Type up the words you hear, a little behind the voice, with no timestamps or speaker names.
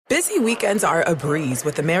Busy weekends are a breeze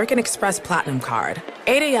with American Express Platinum Card.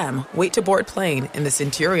 8 a.m., wait to board plane in the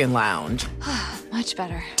Centurion Lounge. Much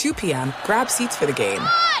better. 2 p.m., grab seats for the game.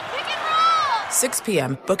 6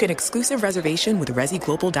 p.m., book an exclusive reservation with Resy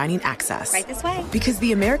Global Dining Access. Right this way. Because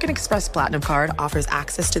the American Express Platinum Card offers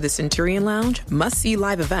access to the Centurion Lounge, must-see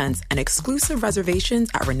live events, and exclusive reservations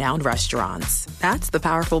at renowned restaurants. That's the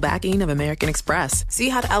powerful backing of American Express. See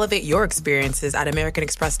how to elevate your experiences at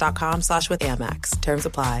americanexpress.com/withAmex. Terms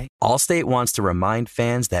apply. Allstate wants to remind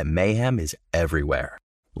fans that mayhem is everywhere.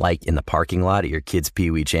 Like in the parking lot at your kid's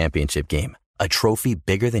Pee Wee Championship game. A trophy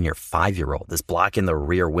bigger than your 5-year-old is blocking the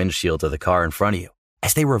rear windshield of the car in front of you.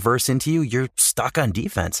 As they reverse into you, you're stuck on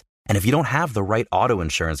defense. And if you don't have the right auto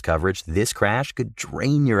insurance coverage, this crash could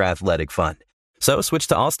drain your athletic fund. So switch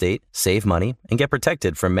to Allstate, save money, and get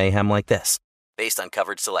protected from mayhem like this. Based on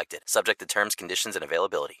coverage selected, subject to terms, conditions, and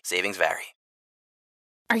availability. Savings vary.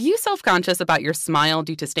 Are you self-conscious about your smile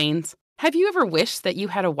due to stains? Have you ever wished that you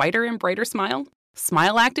had a whiter and brighter smile?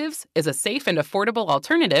 Smile Actives is a safe and affordable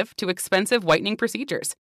alternative to expensive whitening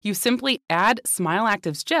procedures. You simply add Smile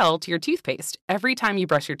Actives gel to your toothpaste every time you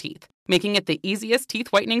brush your teeth, making it the easiest teeth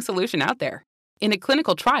whitening solution out there. In a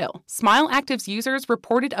clinical trial, Smile Actives users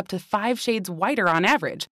reported up to 5 shades whiter on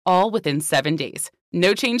average, all within 7 days.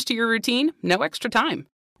 No change to your routine, no extra time.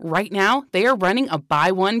 Right now, they are running a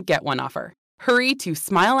buy one, get one offer. Hurry to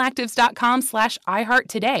smileactives.com/iHeart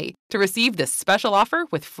today to receive this special offer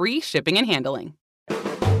with free shipping and handling.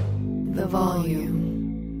 The volume.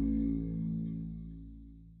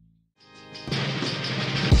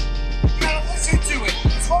 You gotta listen to it.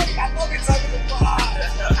 It's funny. I love Inside the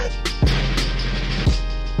Garage.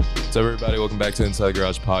 What's up, everybody? Welcome back to Inside the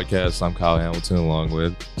Garage podcast. I'm Kyle Hamilton, along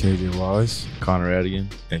with KJ Wallace, Connor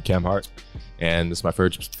Radigan, and Cam Hart. And this is my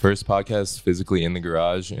first podcast physically in the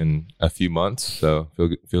garage in a few months, so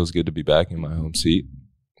feels good to be back in my home seat.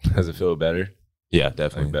 Does it feel better? Yeah,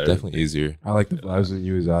 definitely better. Definitely easier. I like the vibes when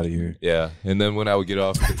you was out of here. Yeah, and then when I would get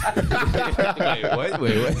off... Wait, what?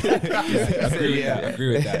 I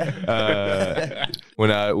agree with that.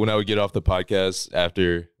 When I would get off the podcast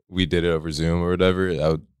after we did it over Zoom or whatever, I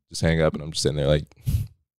would just hang up and I'm just sitting there like,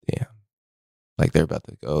 damn. Like they're about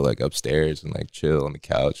to go like upstairs and like chill on the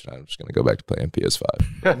couch, and I'm just gonna go back to playing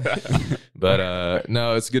PS5. But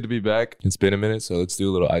no, it's good to be back. It's been a minute, so let's do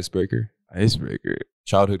a little icebreaker.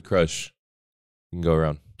 Childhood crush. You can go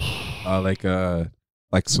around.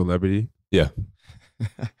 Like celebrity. Yeah.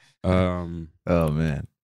 Oh man.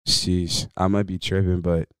 Sheesh. I might be tripping,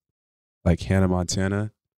 but like Hannah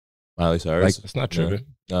Montana. Miley Cyrus. Like, that's not tripping.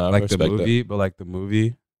 No, like the movie, but like the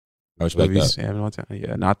movie. I respect that. Hannah Montana.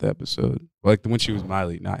 Yeah, not the episode. Like when she was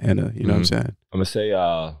Miley, not Hannah. You know what I'm saying? I'm gonna say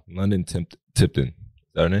London Tipton. Is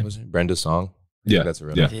that her name? Was it Brenda Song? Yeah, that's a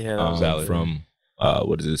real name. Yeah. From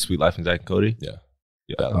what is it? Sweet Life and Zack and Cody. Yeah.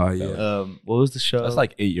 Yeah. What was the show? That's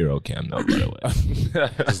like 8-year-old Cam, though, by the way.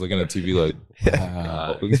 Just looking at TV like,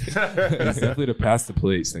 wow. It's definitely the pass the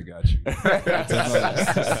plates that got you.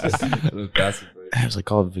 It was like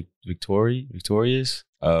called Victorious.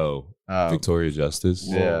 Oh, Victoria Justice.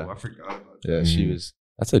 Whoa, I forgot about that. Yeah, she was.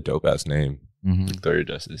 That's a dope ass name. Mm-hmm. Victoria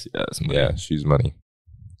Justice. Yeah, that's money. Yeah, she's money.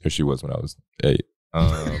 Or she was when I was 8.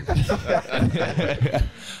 I'm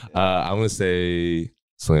gonna say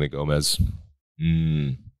Selena Gomez.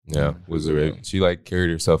 Yeah, was a she like carried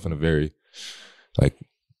herself in a very like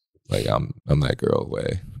I'm that girl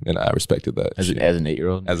way, and I respected that. As an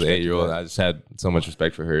 8-year-old. As an 8-year-old, I just had so much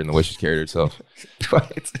respect for her and the way she carried herself.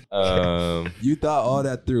 Right. You thought all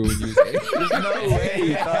that through when you was 8. There's no way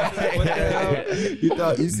you thought. What the hell? You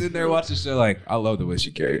thought you sitting there watching the show like, I love the way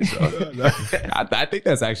she carried herself. I think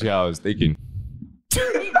that's actually how I was thinking.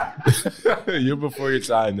 You're before your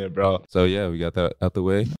time there, bro. So yeah, we got that out the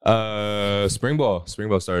way. Spring ball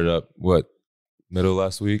started up middle of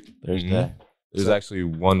last week. Thursday. Mm-hmm. There's actually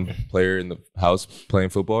one player in the house playing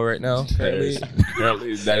football right now.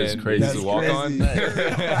 Apparently that is crazy to walk on.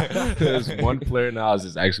 There's one player in the house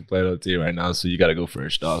that's actually playing on the team right now, so you got to go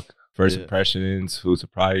first, dog. First impressions, who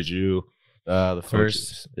surprised you? So the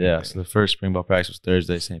first spring ball practice was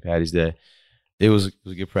Thursday, St. Patty's Day. It was a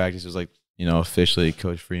good practice. It was like, officially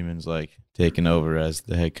Coach Freeman's like taking over as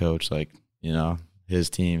the head coach, like, his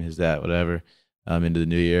team, his that, whatever, into the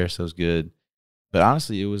new year. So it was good. But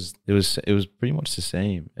honestly, it was pretty much the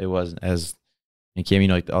same. It wasn't as, and Cam,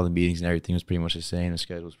 like all the meetings and everything was pretty much the same. The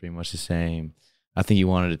schedule was pretty much the same. I think he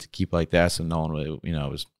wanted it to keep like that, so no one really,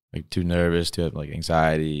 was like too nervous, to have like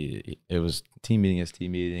anxiety. It was team meeting as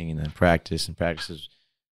team meeting, and then practice was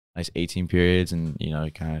nice 18 periods, and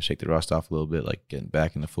kind of shake the rust off a little bit, like getting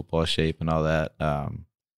back into football shape and all that.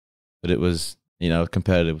 But it was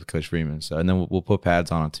competitive with Coach Freeman. So, and then we'll put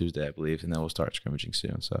pads on Tuesday, I believe, and then we'll start scrimmaging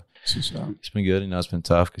soon. So it's been good. It's been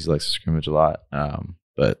tough because he likes to scrimmage a lot.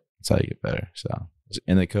 But that's how you get better. So,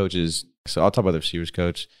 and the coaches. So I'll talk about the receivers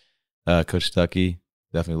coach, Coach Stuckey.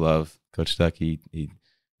 Definitely love Coach Stuckey. He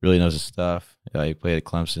really knows his stuff. He played at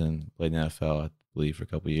Clemson, played in the NFL, I believe, for a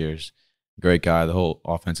couple of years. Great guy. The whole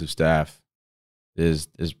offensive staff is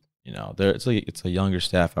it's a younger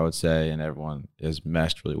staff, I would say, and everyone is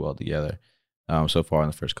meshed really well together. So far in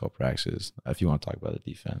the first couple practices, if you want to talk about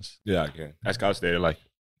the defense. Yeah, I can. As Scott stated,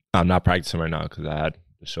 I'm not practicing right now because I had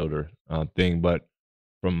the shoulder thing. But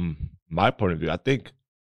from my point of view, I think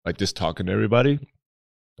just talking to everybody,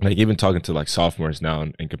 even talking to sophomores now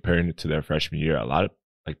and comparing it to their freshman year, a lot of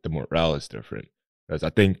the morale is different. Because I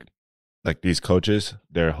think these coaches,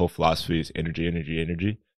 their whole philosophy is energy, energy,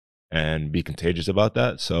 energy, and be contagious about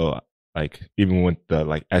that. So even with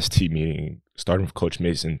the ST meeting, starting with Coach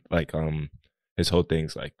Mason, his whole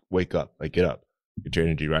thing's wake up, get up, get your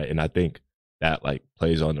energy right. And I think that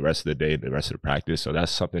plays on the rest of the day, the rest of the practice. So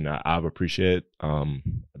that's something that I've appreciated, I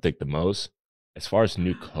think, the most. As far as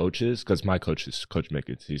new coaches, because my coach is Coach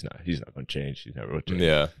Mickens, he's not going to change. He's never going to change.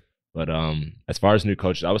 Yeah. But as far as new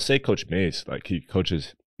coaches, I would say Coach Mace, he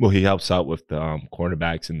coaches. Well, he helps out with the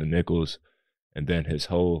cornerbacks and the nickels, and then his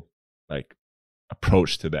whole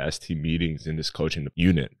approach to the ST meetings in this coaching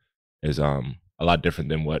unit is a lot different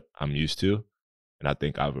than what I'm used to, and I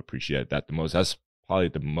think I've appreciated that the most. That's probably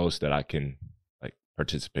the most that I can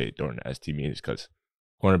participate during the ST meetings, because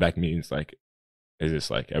cornerback meetings is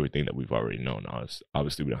just everything that we've already known.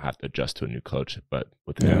 Obviously, we don't have to adjust to a new coach, but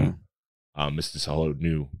with him, it's just a whole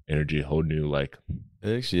new energy, a whole new It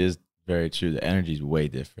actually is very true. The energy is way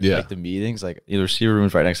different. Yeah. The meetings, the receiver room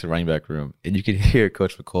is right next to the running back room, and you can hear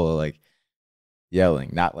Coach McCullough yelling,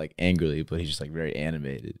 not angrily, but he's just very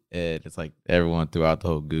animated. And it's everyone throughout the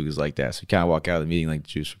whole Goog is like that. So you kind of walk out of the meeting like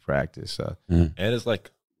juice for practice. So and it's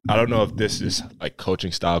I don't know if this is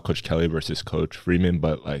coaching style, Coach Kelly versus Coach Freeman,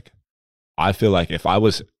 but I feel if I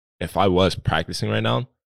was practicing right now,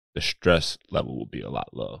 the stress level will be a lot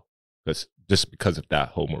low, because of that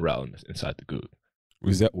whole morale inside the Goog.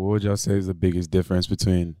 What would y'all say is the biggest difference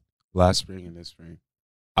between last spring and this spring?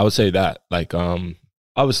 I would say that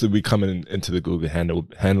obviously we coming into the Goog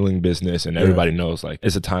handling business, and everybody knows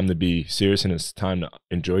it's a time to be serious and it's time to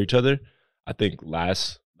enjoy each other. I think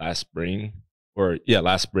last spring,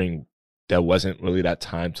 there wasn't really that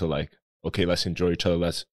time to okay, let's enjoy each other,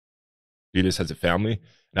 let's do this as a family.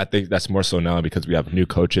 And I think that's more so now because we have new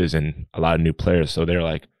coaches and a lot of new players. So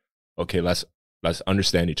they're okay, let's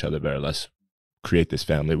understand each other better. Let's create this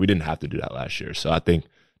family. We didn't have to do that last year. So I think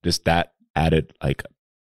just that added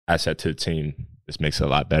asset to the team just makes it a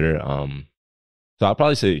lot better. So I'll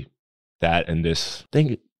probably say that, and this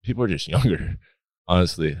thing, people are just younger,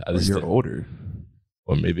 honestly. You're older.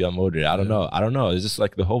 Or maybe I'm older. I don't know. It's just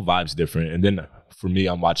the whole vibe's different. And then for me,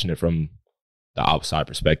 I'm watching it from the outside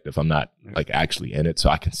perspective. I'm not actually in it, so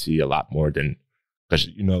I can see a lot more than, because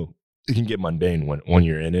it can get mundane when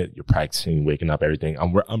you're in it. You're practicing, waking up, everything.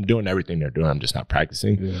 I'm doing everything they're doing. I'm just not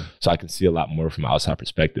practicing, so I can see a lot more from an outside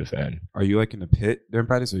perspective. And are you in the pit during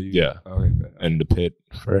practice? Or yeah, okay. And the pit,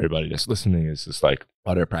 for everybody that's listening, is just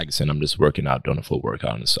while they're practicing, I'm just working out, doing a full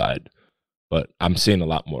workout on the side. But I'm seeing a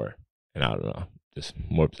lot more, and I don't know, just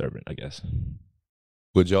more observant, I guess.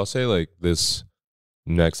 Would y'all say this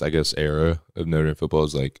next, I guess, era of Notre Dame football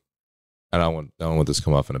is and I don't want this to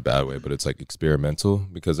come off in a bad way, but it's experimental,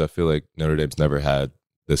 because I feel Notre Dame's never had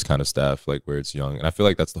this kind of staff where it's young, and I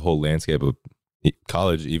feel that's the whole landscape of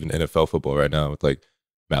college, even NFL football right now, with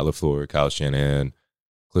Matt LaFleur, Kyle Shanahan,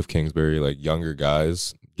 Cliff Kingsbury, younger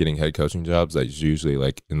guys getting head coaching jobs. That's usually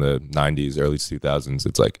in the 90s, early 2000s.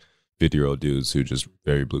 It's 50-year-old dudes who just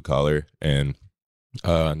very blue collar, and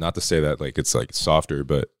not to say that it's softer,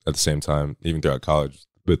 but at the same time, even throughout college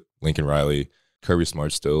with Lincoln Riley, Kirby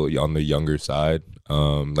Smart's still on the younger side.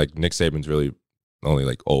 Nick Saban's really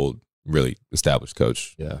only old, really established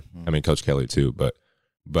coach. Yeah. I mean, Coach Kelly too, but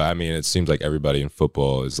I mean, it seems everybody in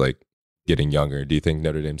football is getting younger. Do you think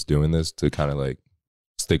Notre Dame's doing this to kind of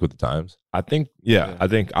stick with the times? I think, I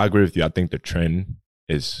think I agree with you. I think the trend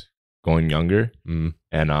is going younger. Mm.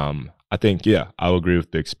 And I think, I'll agree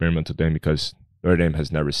with the experimental thing, because Notre Dame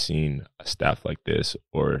has never seen a staff like this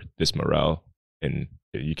or this morale. And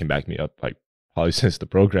you can back me up, probably since the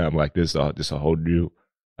program, this a whole new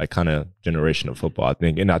kind of generation of football, I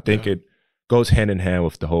think. And I think it goes hand in hand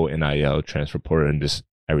with the whole NIL transfer portal and just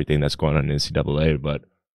everything that's going on in NCAA. But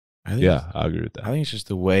I agree with that. I think it's just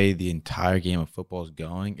the way the entire game of football is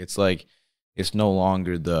going. It's it's no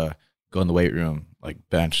longer the go in the weight room,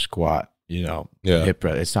 bench, squat, hip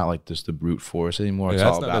press. It's not just the brute force anymore. Yeah, it's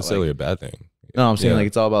that's all not about necessarily a bad thing. No, I'm saying Yeah. like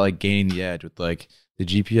it's all about like gaining the edge with like the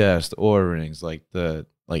GPS, the Oura rings, like the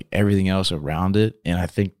like everything else around it. And I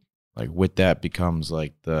think like with that becomes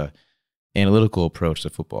like the analytical approach to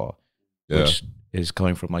football, which is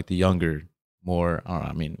coming from like the younger, more. I don't know.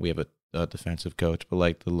 I mean, we have a defensive coach, but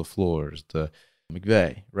like the LaFleurs, the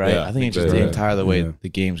McVay, right? Yeah, I think it's McVay, just the right. entire the way Yeah. the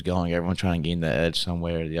game's going. Everyone trying to gain that edge some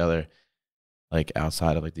way or the other, like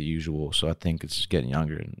outside of like the usual. So I think it's just getting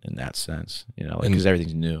younger in that sense, you know, because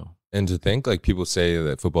everything's new. And to think like people say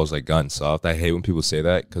that football's like gotten soft. I hate when people say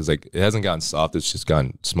that because like it hasn't gotten soft. It's just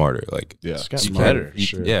gotten smarter. Like Yeah. It's gotten you better. can't, you-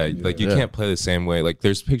 sure. yeah, like you Yeah. can't play the same way. Like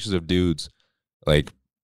there's pictures of dudes like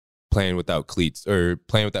playing without cleats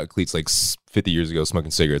like 50 years ago,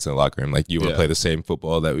 smoking cigarettes in the locker room. Like you want to Yeah. play the same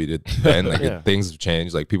football that we did then. Like Yeah. things have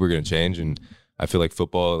changed. Like people are gonna change, and I feel like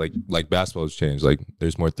football, like basketball, has changed. Like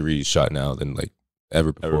there's more threes shot now than like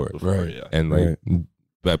ever before. Right. Yeah. And like,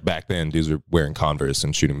 but back then, dudes were wearing Converse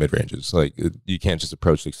and shooting mid ranges. Like you can't just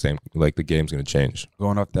approach the same. Like the game's gonna change.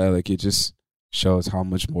 Going off that, like it just shows how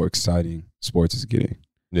much more exciting sports is getting.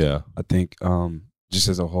 Yeah. I think just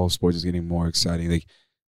as a whole, sports is getting more exciting. Like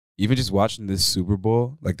even just watching this Super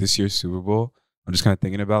Bowl, like this year's Super Bowl, I'm just kind of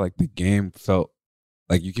thinking about like the game felt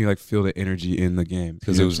like you can like feel the energy in the game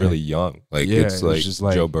Because it was really young. Like Yeah, it's it was like just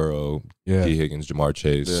like- Joe Burrow, yeah. T. Higgins, Jamar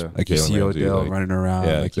Chase. Yeah. Like you Jalen see Ramsey, Odell like- running around.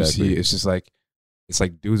 Yeah, like you exactly. see, it's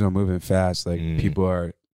like dudes are moving fast. Like people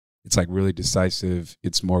are, it's like really decisive.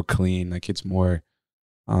 It's more clean. Like it's more,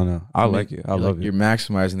 I don't know. I like it. I love it. You're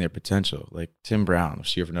maximizing their potential. Like Tim Brown,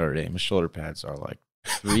 receiver for Notre Dame, his shoulder pads are like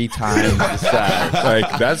 3 times the size.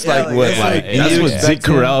 Like that's Yeah, like like, what it's like like- that's you what expect Zeke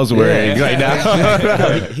him- Correll's wearing Yeah. right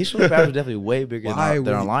now. His shoulder pads are definitely way bigger Why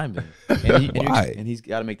than our we- linemen. And, Why? and he's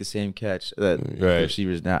got to make the same catch that the Right.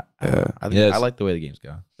 receivers now. Yeah. I think Yes. I like the way the game's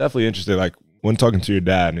going. Definitely interesting. Like when talking to your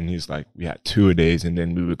dad, and he's like, we had 2 a days, and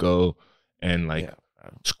then we would go and like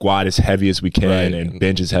squat as heavy as we can Right. and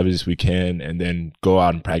bench as heavy as we can, and then go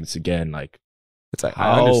out and practice again. Like It's like,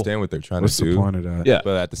 How- I understand what they're trying What's to the do. point of that? Yeah.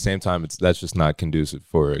 But at the same time, that's just not conducive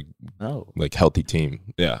for a No. like healthy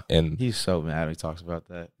team. yeah, And He's so mad when he talks about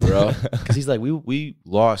that, bro. Because he's like, we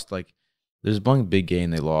lost. Like, there's one big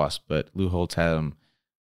game they lost, but Lou Holtz had them.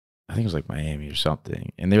 I think it was like Miami or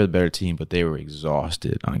something, and they were the better team, but they were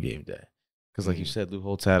exhausted on game day. Because, like you said, Lou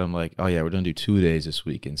Holtz had them like, oh yeah, we're gonna do 2 days this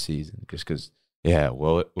week in season, just because. yeah,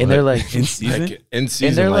 well, And they're like in season? like, in season,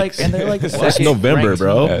 and they're like the well, it's second November, ranked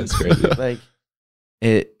bro. team. Yeah, it's crazy. Like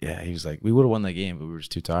it, yeah. He was like, we would have won that game, but we were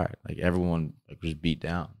just too tired. Like everyone like was beat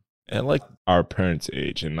down. And like our parents'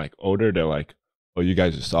 age and like older, they're like, oh, you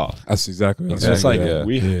guys are soft. That's exactly what It's just like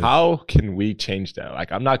yeah. how can we change that?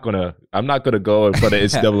 Like I'm not gonna go and put it.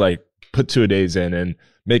 It's double like put 2 days in and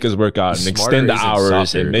make us work out and Smarter extend the isn't hours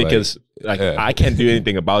softer, and make like, us like yeah. I can't do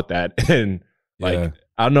anything about that. And like Yeah.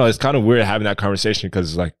 I don't know, it's kind of weird having that conversation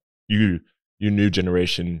because like you new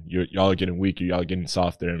generation, y'all are getting weaker, y'all are getting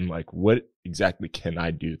softer, and like what exactly can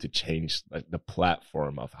I do to change like the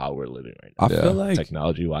platform of how we're living right now? I feel like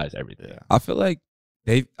Technology wise, everything. I feel like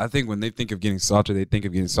I think when they think of getting softer, they think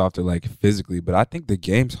of getting softer like physically, but I think the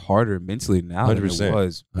game's harder mentally now than it 100%.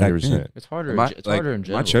 was back 100%. then. It's harder. Am I, It's like, harder in am I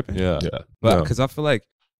general. tripping? Yeah. But No. because I feel like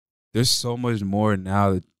there's so much more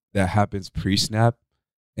now that happens pre-snap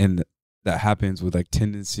and that happens with like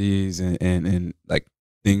tendencies and like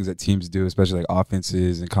things that teams do, especially like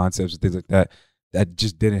offenses and concepts and things like that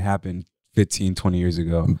just didn't happen 15, 20 years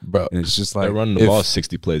ago. Bro, And it's just like They're running the if- ball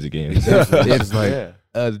 60 plays a game. Exactly. It's like Yeah.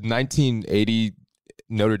 1980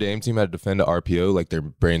 Notre Dame team had to defend a RPO, like their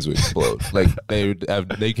brains would explode. Like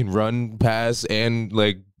they can run, pass, and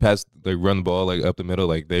like run the ball like up the middle.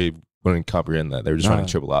 Like they wouldn't comprehend that. They were just running Nah.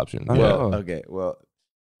 triple option. Nah. Yeah. Oh. Okay. Well,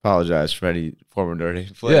 apologize for any former Notre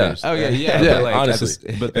Dame players. Oh, yeah. Yeah, but, like,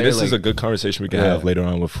 honestly. but And this they're, is a like- good conversation we can Yeah. have later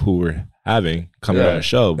on with who we're having coming Yeah. on the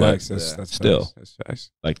show. But facts, that's still. facts, that's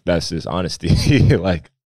facts. like that's just honesty.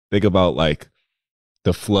 Like think about like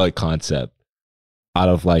the flood concept out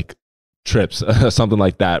of like trips, something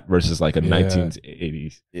like that versus like a Yeah.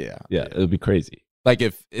 1980s. Yeah. Yeah, it would be crazy. Like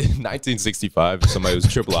if in 1965 somebody was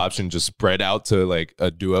triple option just spread out to like a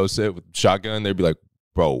duo set with shotgun, they'd be like,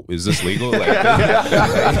 "Bro, is this legal?" Like,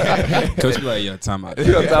 Coach be like, yo, time out.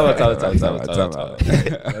 Time out.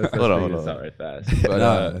 Hold on. Right fast. But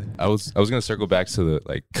I was gonna circle back to the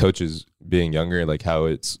like coaches being younger and like how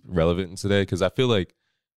it's relevant today because I feel like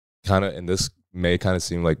kind of and this may kind of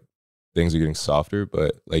seem like things are getting softer,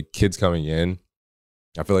 but like kids coming in,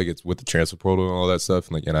 I feel like it's with the transfer portal and all that stuff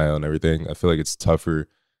and like NIL and everything. I feel like it's tougher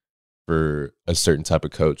for a certain type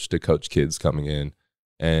of coach to coach kids coming in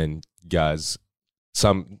and guys.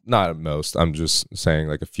 Some, not most. I'm just saying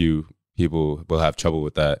like a few people will have trouble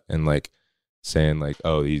with that and like saying like,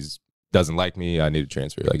 oh, these doesn't like me, I need to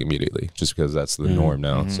transfer like immediately, just because that's the norm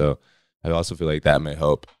now. So I also feel like that may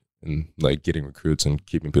help in like getting recruits and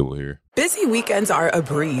keeping people here. Busy weekends are a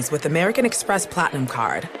breeze with American Express Platinum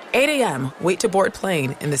Card. 8 a.m., wait to board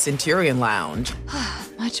plane in the Centurion Lounge.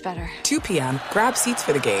 Much better. 2 p.m., grab seats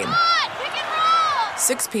for the game.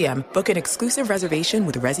 6 p.m., book an exclusive reservation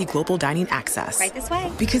with Resi Global Dining Access. Right this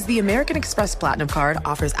way. Because the American Express Platinum Card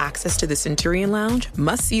offers access to the Centurion Lounge,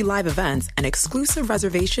 must-see live events, and exclusive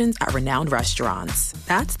reservations at renowned restaurants.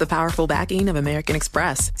 That's the powerful backing of American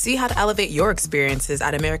Express. See how to elevate your experiences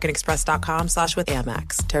at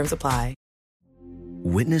americanexpress.com/withAmex. Terms apply.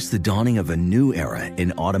 Witness the dawning of a new era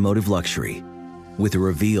in automotive luxury with a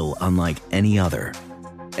reveal unlike any other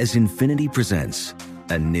as Infiniti presents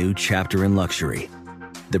a new chapter in luxury.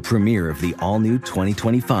 The premiere of the all-new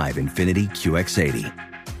 2025 Infiniti QX80.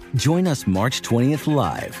 Join us March 20th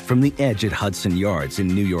live from the Edge at Hudson Yards in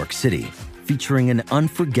New York City, featuring an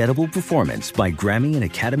unforgettable performance by Grammy and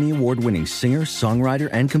Academy Award-winning singer, songwriter,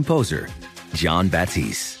 and composer, Jon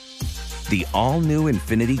Batiste. The all-new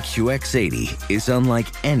Infiniti QX80 is unlike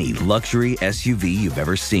any luxury SUV you've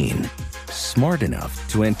ever seen. Smart enough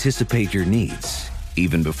to anticipate your needs,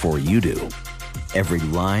 even before you do. Every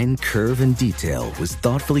line, curve, and detail was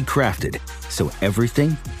thoughtfully crafted so everything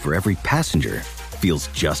for every passenger feels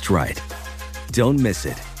just right. Don't miss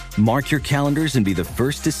it. Mark your calendars and be the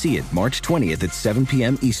first to see it March 20th at 7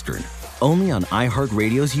 p.m. Eastern, only on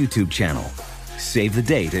iHeartRadio's YouTube channel. Save the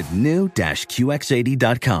date at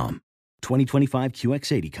new-QX80.com. 2025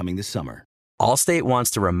 QX80 coming this summer. Allstate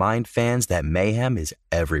wants to remind fans that mayhem is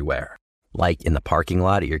everywhere. Like in the parking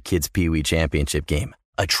lot at your kid's Pee Wee Championship game.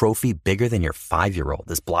 A trophy bigger than your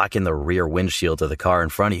 5-year-old is blocking the rear windshield of the car in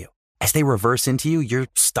front of you. As they reverse into you, you're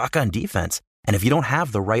stuck on defense. And if you don't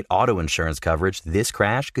have the right auto insurance coverage, this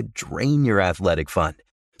crash could drain your athletic fund.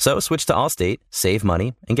 So switch to Allstate, save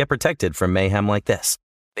money, and get protected from mayhem like this.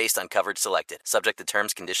 Based on coverage selected, subject to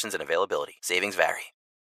terms, conditions, and availability. Savings vary.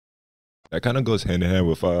 That kind of goes hand in hand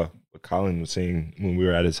with what Colin was saying when we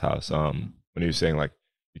were at his house. When he was saying, like,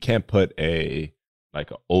 you can't put an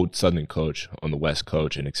old Southern coach on the West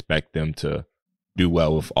coach and expect them to do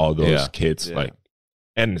well with all those kids. Yeah. Like,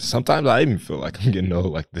 and sometimes I even feel like I'm getting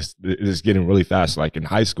this is getting really fast. Like in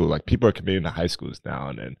high school, like people are committing to high schools now,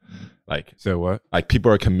 and then like so what? Like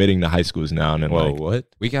people are committing to high schools now, and then what?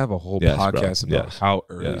 We can have a whole podcast about how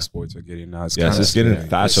early sports are getting now. It's getting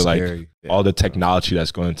faster. Like all the technology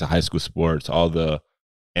that's going into high school sports, all the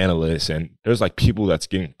analysts, and there's like people that's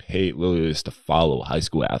getting paid literally just to follow high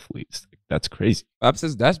school athletes. That's crazy.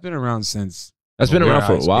 That's been around since. That's been around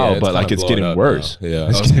for a while, but like it's getting worse. Yeah,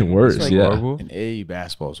 it's getting worse. Like Horrible. And AAU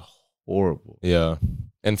basketball is horrible. Yeah,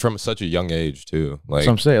 and from such a young age too. Like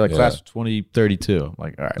so I'm saying, like class of 2032. I'm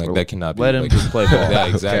like, all right, like that cannot be. Let him just play ball. Yeah,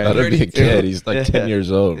 exactly. Let him be a kid. He's like 10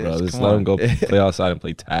 years old, bro. Just let him go play outside and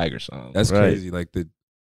play tag or something. That's crazy. Like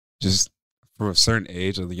just from a certain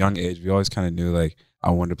age, or the young age, we always kind of knew like I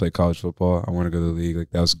wanted to play college football. I want to go to the league. Like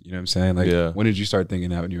that was, you know what I'm saying? Like when did you start thinking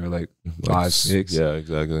that when you were like 5, 6? Yeah,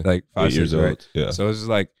 exactly. Like 5 years old. Right? Yeah. So it's just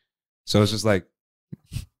like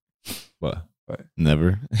what?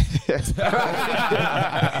 Never. My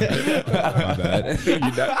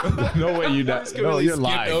bad. No way you not. No, you're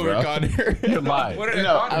lying, bro. Connor. You're lying.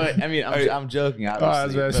 I'm joking.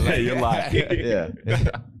 Obviously, you're lying. Yeah.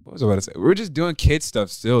 What was I about to say? We were just doing kid stuff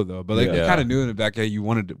still though, but like you kind of knew in the back of you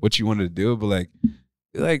wanted what you wanted to do, but like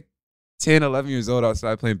you're like 10, 11 years old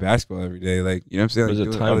outside playing basketball every day. Like, you know what I'm saying? Like,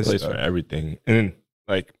 there's a time and place for everything. And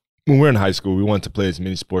like when we're in high school, we wanted to play as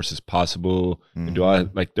many sports as possible. And do I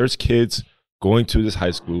like there's kids going to this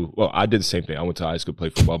high school. Well, I did the same thing. I went to high school to play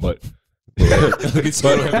football, but no,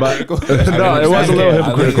 it was a little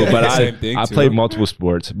hypocritical, but I played multiple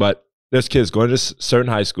sports. But there's kids going to this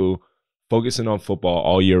certain high school, focusing on football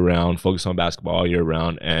all year round, focus on basketball all year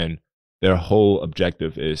round, and their whole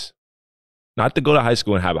objective is not to go to high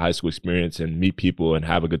school and have a high school experience and meet people and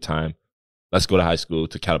have a good time. Let's go to high school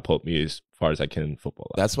to catapult me as far as I can in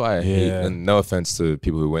football life. That's why I hate, and no offense to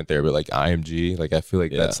people who went there, but like IMG, like I feel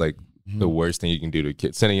like that's like the worst thing you can do to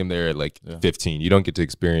kids. Sending them there at like 15, you don't get to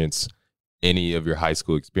experience any of your high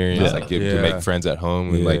school experience, like get to make friends at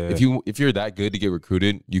home. And like if you're that good to get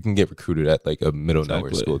recruited, you can get recruited at like a middle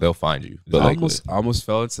nowhere school. They'll find you. But I almost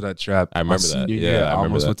fell into that trap. I remember that. I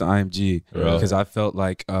almost went to IMG because I felt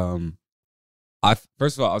like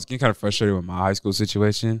first of all, I was getting kind of frustrated with my high school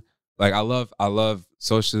situation. Like I love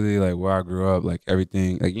socially, like where I grew up, like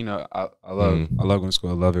everything. Like, you know, I love going to school,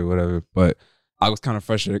 I love it, whatever. But I was kind of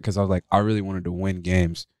frustrated because I was like, I really wanted to win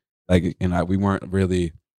games. Like, and we weren't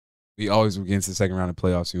really. We always would get into the second round of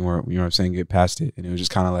playoffs. We weren't, you know what I'm saying, get past it. And it was just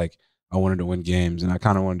kind of like I wanted to win games, and I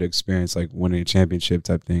kind of wanted to experience like winning a championship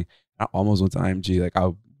type thing. I almost went to IMG. Like I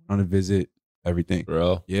want to visit everything.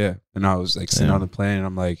 Bro. Yeah. And I was like sitting on the plane, and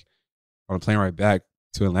I'm like, on the plane right back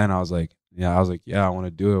to Atlanta, I was like, yeah, I want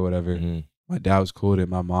to do it, whatever. My dad was cool with it.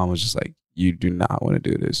 My mom was just like, you do not want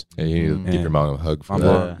to do this. Yeah, you need to give your mom a hug for my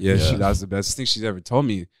that. mom, that was the best thing she's ever told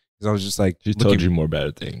me. Because I was just like, she told you more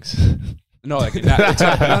better things. No, like in that, no. I'm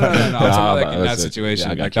talking about like in that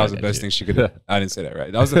situation. Like that was the best thing she could have. I didn't say that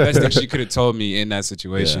right. That was the best thing she could have told me in that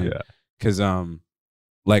situation. Because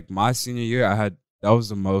like my senior year, that was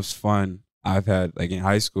the most fun I've had. Like in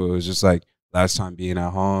high school, it was just like last time being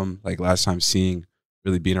at home, like last time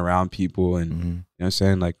really being around people, and you know what I'm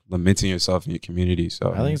saying, like lamenting yourself in your community.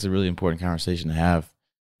 So I think it's a really important conversation to have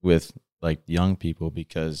with like young people,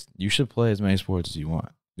 because you should play as many sports as you want.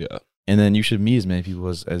 Yeah. And then you should meet as many people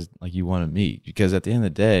as like you want to meet, because at the end of the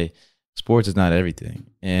day, sports is not everything.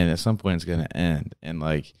 And at some point it's going to end. And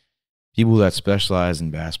like people that specialize in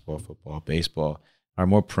basketball, football, baseball are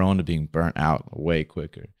more prone to being burnt out way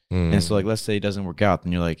quicker. And so like, let's say it doesn't work out,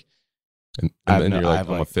 then you're like, and then you're like,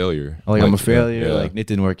 I'm a failure. Like I'm a failure. Yeah. Like it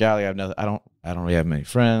didn't work out. Like I have nothing. I don't really have many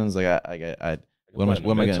friends. Like what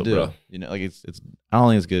am I gonna do? Bro. You know, like it's I don't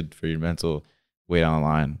think it's good for your mental weight on the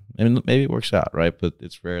line. I mean, maybe it works out, right? But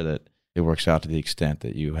it's rare that it works out to the extent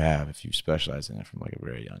that you have if you specialize in it from like a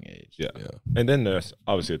very young age. Yeah. And then there's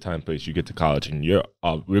obviously a time place you get to college, and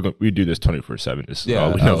we do this 24/7. This is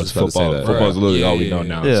all we know is football. Football is literally all we know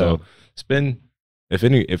now. Yeah. So if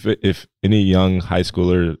any young high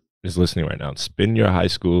schooler is listening right now, spend your high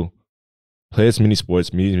school, play as many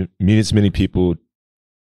sports, meet as many people.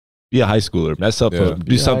 Be a high schooler. Mess up.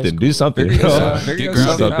 Do something. Do something. Get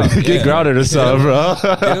grounded or something, bro.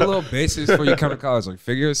 Get a little basis before you come to college. Like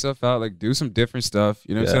figure yourself out. Like do some different stuff.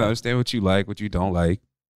 You know what I'm saying? Understand what you like, what you don't like.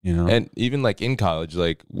 You know. And even like in college,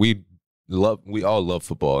 like we all love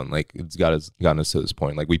football, and like it's gotten us to this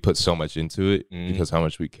point. Like we put so much into it because how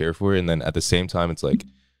much we care for it, and then at the same time, it's like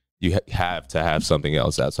you have to have something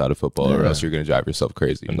else outside of football, or else you're going to drive yourself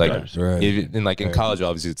crazy. Like, in college,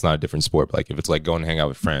 obviously, it's not a different sport. But like, if it's like going to hang out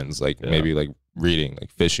with friends, like maybe like reading,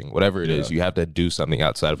 like fishing, whatever it is, you have to do something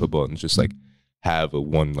outside of football and just like have a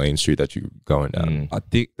one lane street that you're going down. I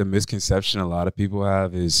think the misconception a lot of people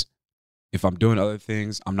have is if I'm doing other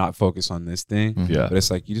things, I'm not focused on this thing. But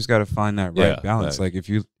it's like you just got to find that right balance. Like if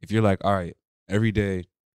you're like, all right, every day,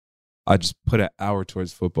 I just put an hour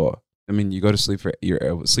towards football. I mean, you go to sleep for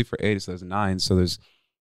 8, so there's 9. So there's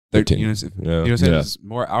 13. You know what I'm saying? There's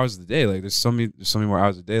more hours of the day. Like there's so many more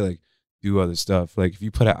hours a day. Like do other stuff. Like if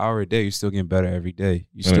you put an hour a day, you're still getting better every day.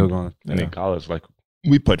 You still going. And in college, like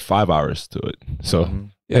we put 5 hours to it. So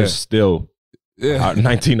there's still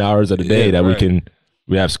 19 hours of the day that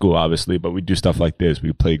we have school obviously, but we do stuff like this.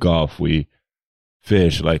 We play golf. We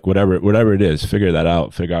fish, like whatever it is, figure that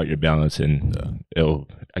out, figure out your balance, and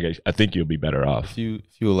I think you'll be better off. If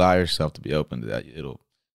you allow yourself to be open to that, you'll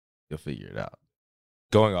figure it out.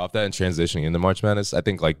 Going off that and transitioning into March Madness, I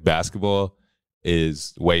think like basketball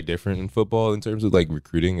is way different in football in terms of like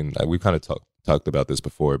recruiting, and we've kind of talked about this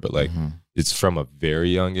before, but like it's from a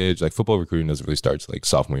very young age. Like football recruiting doesn't really start to like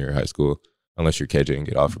sophomore year of high school. Unless you're KJ and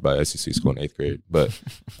get offered by SEC school in 8th grade. But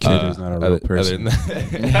KJ's not a real person.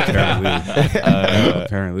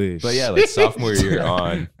 Apparently. But yeah, like sophomore year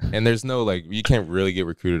on. And there's no like, you can't really get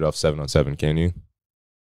recruited off 7-on-7, can you?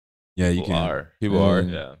 Yeah, you can. People are?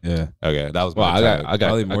 Yeah. Okay. That was I kind of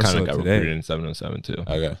got today. recruited in 7-on-7 too.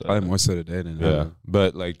 Okay. So. Probably more so today than ever.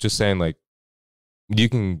 But like just saying like, you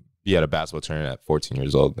can be at a basketball tournament at 14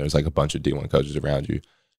 years old. There's like a bunch of D1 coaches around you.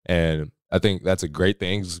 And I think that's a great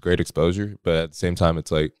thing. It's great exposure. But at the same time,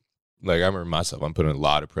 it's like I remember myself, I'm putting a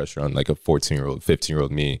lot of pressure on like a 14-year-old,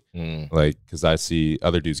 15-year-old me. Like, because I see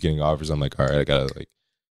other dudes getting offers. I'm like, all right, I got to like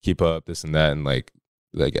keep up this and that. And like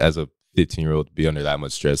as a 15-year-old to be under that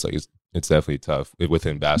much stress, like it's definitely tough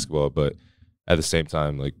within basketball. But at the same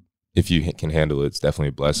time, like if you can handle it, it's definitely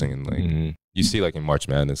a blessing. And like you see like in March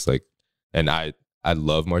Madness, like, and I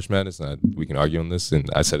love March Madness, and we can argue on this. And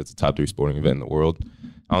I said it's a top 3 sporting event in the world.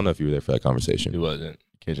 I don't know if you were there for that conversation. He wasn't.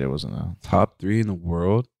 KJ wasn't though. Top 3 in the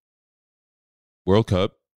world? World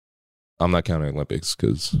Cup. I'm not counting Olympics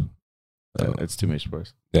because it's too many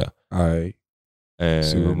sports. Yeah. All right. And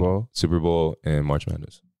Super Bowl and March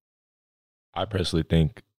Madness. I personally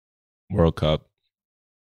think World Cup,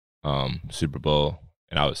 Super Bowl,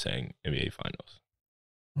 and I was saying NBA Finals.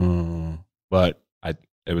 But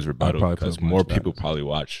it was rebuttal because more people probably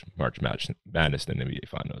watch March Madness than NBA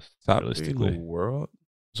Finals. Top 3 in the world?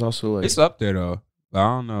 It's also like it's up there though. But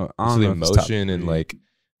I don't know. The emotion and like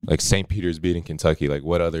St. Peter's beating Kentucky. Like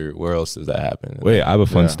where else does that happen? Wait, I have a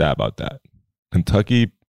fun stat about that.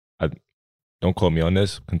 Kentucky, don't quote me on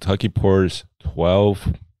this. Kentucky pours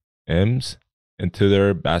 12 M's into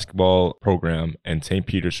their basketball program, and St.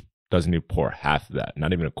 Peter's doesn't even pour half of that,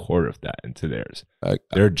 not even a quarter of that into theirs.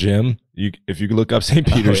 Their gym, if you look up St.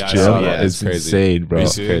 Peter's gym, it's insane, bro.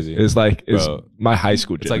 It's crazy. It's like my high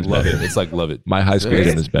school gym. It's like love it. It's like love it. My high school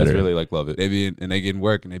gym is better. It's really like love it. They get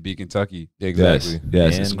work and they beat Kentucky. Exactly.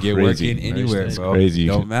 Yes, it's get crazy. work in anywhere, It's bro. crazy.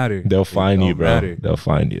 Don't matter. They'll find you, bro. matter. They'll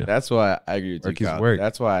find you. That's why I agree with Work you, is Kyle. work.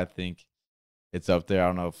 That's why I think it's up there. I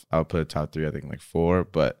don't know if I'll put it top 3. I think like 4,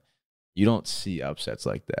 but you don't see upsets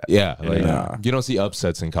like that. Yeah, Nah. you don't see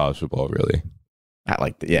upsets in college football, really. Not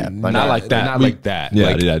like that. Yeah, Not like that. Not like that. Yeah,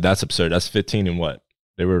 Like, yeah, that's absurd. That's 15 and what?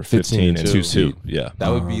 They were 15 and 2 seed. Yeah. that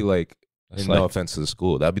would be like, That's no like- offense to the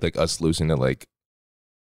school, that'd be like us losing to like,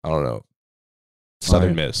 I don't know,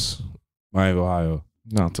 Southern Miss. Miami of Ohio.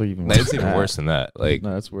 No, it's even Like, it's even worse than that. Like,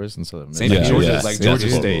 No, that's worse than Southern Miss. St. yeah, Georgia- Georgia, like yeah, Georgia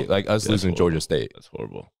that's State, horrible. like us That's losing horrible. Georgia State. That's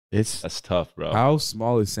horrible. It's That's tough, bro. How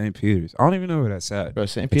small is St. Peter's? I don't even know where that's at. bro,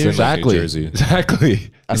 St. It's in, Peter's. like, Exactly. New Jersey.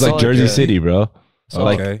 Exactly. I It's saw like like Jersey a- City, bro. So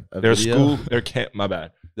like Okay. their school, their camp. My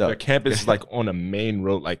bad. No. Their campus is like on a main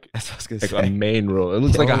road, like That's what I was gonna like say. a main road. It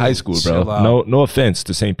looks like a high school, bro. chill out. No offense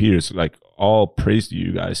to St. Peter's. Like all praise to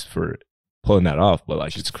you guys for pulling that off, but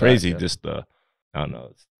like it's crazy. yeah. Just I don't know.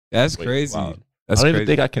 It's That's way crazy. wild. That's I don't crazy. even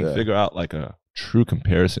think I can Yeah. figure out like a true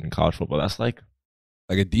comparison in college football. That's like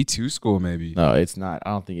Like a D2 school, maybe. No, it's not. I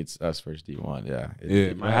don't think it's us versus D1. Yeah. Yeah,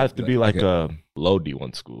 it might have to be like a low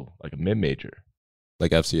D1 school, like a mid major.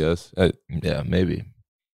 Like FCS. Yeah, maybe.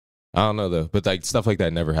 I don't know though, but like stuff like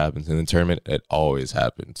that never happens in the tournament. It always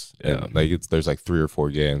happens. Yeah. And, like there's like 3 or 4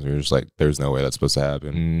 games where you're just like, there's no way that's supposed to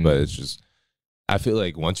happen. But it's just, I feel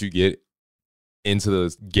like once you get into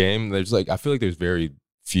the game, there's like, I feel like there's very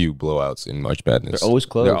few blowouts in March Madness. They're always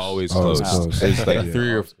close. They're always Always close. close. There's like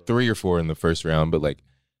Yeah. three or 4 in the first round, but like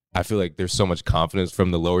I feel like there's so much confidence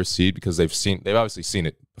from the lower seed because they've obviously seen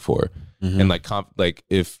it before. Mm-hmm. And like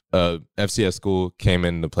if FCS school came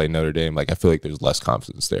in to play Notre Dame, like I feel like there's less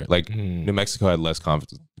confidence there. Like New Mexico had less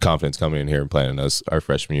confidence coming in here and playing us our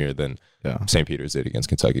freshman year than St. Peter's did against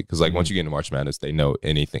Kentucky. Because like once you get into March Madness, they know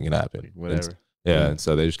anything can happen. Whatever. And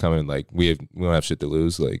so they just come in like we don't have shit to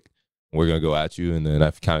lose. Like we're gonna go at you, and then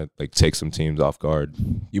I've kind of like take some teams off guard.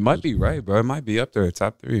 You might be right, bro. It might be up there,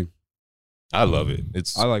 top 3. I love it.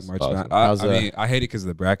 I like March awesome. Madness. I mean, I hate it because of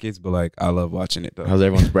the brackets, but like I love watching it though. How's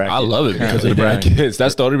everyone's bracket? I love it because of the brackets.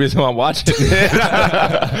 That's the only reason I'm watching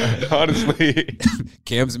it. Honestly,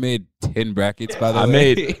 Cam's made 10 brackets by the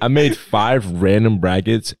way. I made 5 random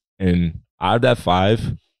brackets, and out of that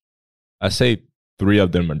 5, I say 3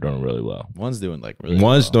 of them are doing really well. One's doing like really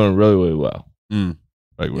One's well. doing really, really well. Mm.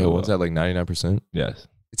 Like Yeah, really what's well. that like 99%? Yes,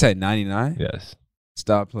 It's at 99. yes.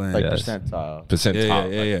 Stop playing. like Yes. percentile. Percent Yeah, top.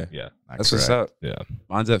 yeah, like, yeah. yeah. Not That's what's correct. up. Yeah.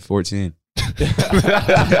 Mine's at 14.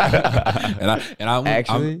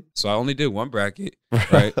 So I only did one bracket,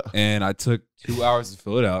 right? And I took 2 hours to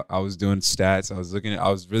fill it out. I was doing stats. I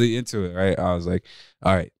was really into it, right? I was like,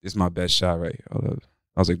 all right, this is my best shot right here. Hold up.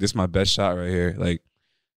 I was like, this is my best shot right here. Like,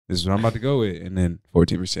 this is what I'm about to go with. And then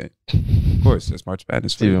 14%. Of course, that's March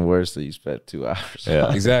Madness. It's even worse that you spent 2 hours.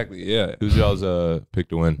 Yeah. Exactly. Yeah. Who's y'all's pick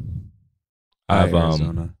to win? I have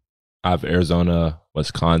Arizona. I have Arizona,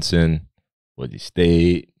 Wisconsin, Boise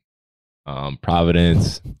State,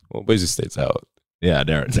 Providence. Well, Boise State's out. Yeah,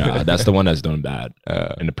 they're that's the one that's doing bad,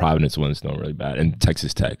 and the Providence one's doing really bad, and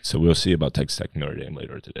Texas Tech. So we'll see about Texas Tech and Notre Dame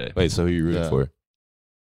later today. Wait, so who you rooting Yeah. for?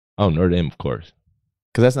 Oh, Notre Dame, of course.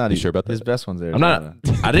 Because that's not You even, sure about his that? best one's there. I'm not.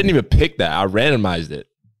 I didn't even pick that. I randomized it.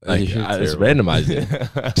 Like, You're I just terrible. randomized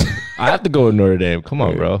it. I have to go with Notre Dame. Come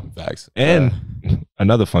on, bro. Facts. And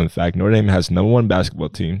another fun fact: Notre Dame has #1 basketball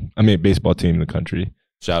team. I mean, baseball team in the country.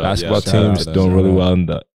 Shout out. Basketball Yeah, shout out team's to them. doing Shout really out.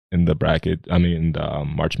 well in the bracket. I mean, in the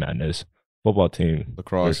March Madness. Football team,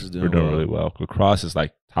 Lacrosse we're, is doing we're doing well. really well. Lacrosse is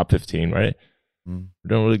like top 15, right? Mm. We're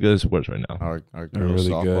doing really good as sports right now. Our They're girls really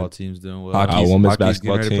softball good. team's doing well. Hockey. Our Hockey's- women's Hockey's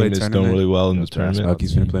basketball getting ready to team play is doing tournament. really well in the Women's tournament.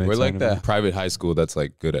 Hockey's been playing. We're like tournament. that private high school that's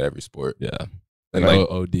like good at every sport. Yeah, And Like, like,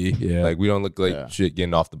 OD. Yeah. like we don't look like Yeah. shit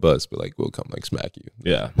getting off the bus, but like we'll come like smack you.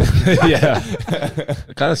 yeah, yeah.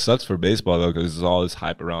 It kind of sucks for baseball though, because there's all this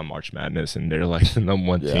hype around March Madness, and they're like the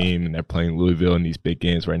 #1 Yeah. team, and they're playing Louisville in these big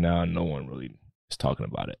games right now, and no one really is talking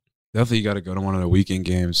about it. Definitely you got to go to one of the weekend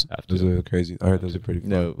games. Have Those to. are crazy. I heard those are pretty fun.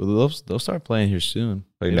 No, they'll start playing here soon.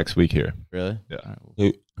 Play next week here. Really? Yeah. All right,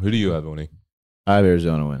 well, Who do you have winning? I have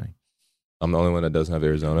Arizona winning. I'm the only one that doesn't have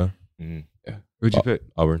Arizona. Mm. Who'd you pick?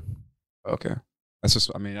 Auburn. Okay. That's just,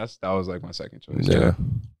 I mean, that was like my second choice. Yeah.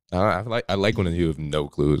 I like when you have no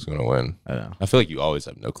clue who's gonna win. I know. I feel like you always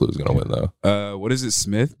have no clue who's gonna win though. What is it?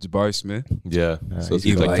 Smith? Jabari Smith? Yeah. So he's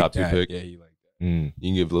he's like like top 2 that. pick. Yeah, you like Mm. You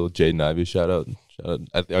can give little Jaden Ivey a shout out.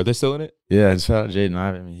 Are they still in it? Yeah, shout out Jaden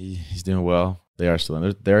Ivey. I mean, he's doing well. They are still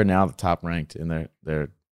in. They're now the top ranked in their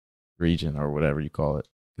region or whatever you call it.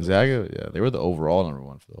 Gonzaga, yeah, they were the overall number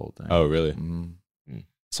 1 for the whole thing. Oh, really? Mm-hmm.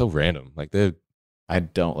 So random. Like they. I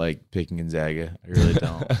don't like picking Gonzaga. I really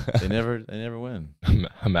don't. They never win.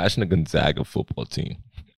 Imagine a Gonzaga football team.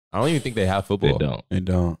 I don't even think they have football. They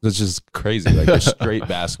don't. It's just crazy. Like they're straight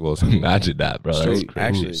basketball. Imagine that, bro. That's crazy.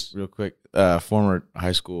 Actually, real quick, former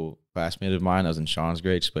high school classmate of mine, I was in Sean's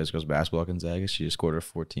grade. She plays girls basketball at Gonzaga. She just scored her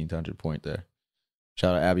 1,400 point there.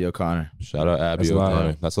 Shout out Abby O'Connor. Shout out Abby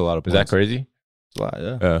O'Connor. That's a lot of points. Is that crazy? That's a lot,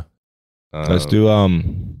 yeah. Let's do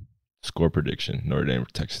score prediction. Notre Dame or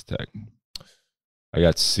Texas Tech. I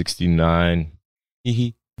got 69.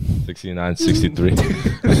 69, 63.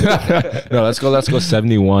 No, let's go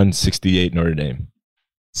 71, 68 Notre Dame.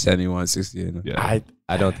 71, 68. Yeah.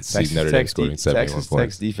 I don't see Notre Dame scoring 71 points.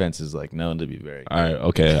 Texas defense is like known to be very good. All right,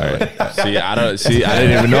 okay, all right. See, I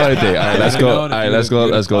didn't even know anything. All right, let's go. All right, let's go.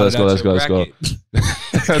 Let's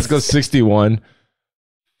go 61,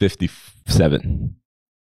 57.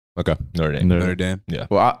 Okay. Notre Dame. Yeah.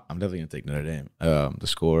 Well, I'm definitely gonna take Notre Dame. The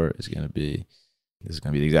score is gonna be. This is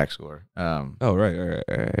gonna be the exact score. Right.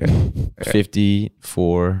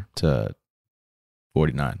 54 to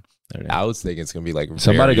 49. I was thinking it's gonna be like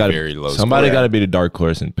somebody got very low. Somebody got to be the dark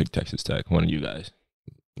horse and pick Texas Tech. One of you guys.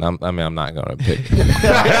 I'm not gonna pick.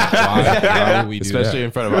 Why would we do especially that?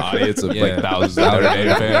 In front of an audience of like thousands of Notre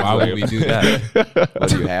Dame fans? Why would we do that? What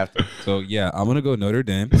do you have to? So yeah, I'm gonna go Notre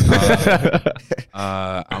Dame.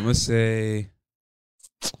 I'm gonna say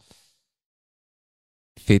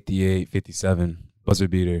 58, 57. Buzzer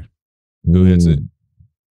beater. Who hits it?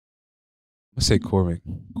 Let's say Cormac.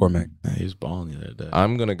 He was balling the other day.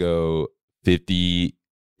 I'm gonna go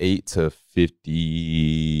 58 to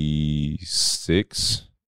 56,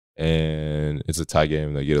 and it's a tie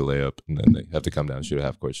game. They get a layup, and then they have to come down and shoot a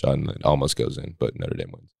half court shot, and it almost goes in, but Notre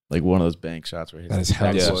Dame wins. Like one of those bank shots where he's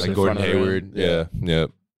like Gordon Hayward. Yeah.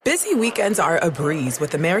 Busy weekends are a breeze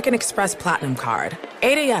with American Express Platinum Card.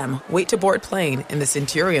 8 a.m., wait to board plane in the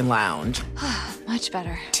Centurion Lounge. Much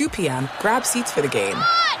better. 2 p.m., grab seats for the game.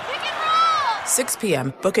 6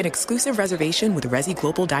 p.m., book an exclusive reservation with Resi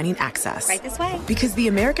Global Dining Access. Right this way. Because the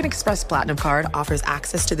American Express Platinum Card offers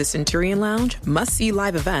access to the Centurion Lounge, must-see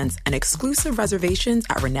live events, and exclusive reservations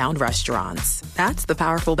at renowned restaurants. That's the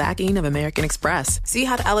powerful backing of American Express. See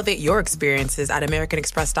how to elevate your experiences at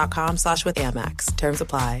americanexpress.com/withAmex. Terms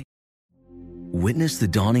apply. Witness the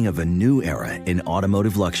dawning of a new era in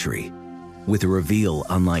automotive luxury with a reveal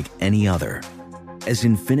unlike any other as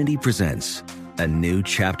Infiniti presents a new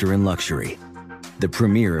chapter in luxury. The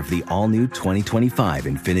premiere of the all-new 2025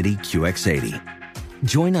 Infiniti QX80.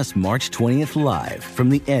 Join us March 20th live from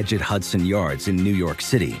the Edge at Hudson Yards in New York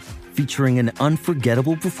City, featuring an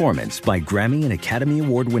unforgettable performance by Grammy and Academy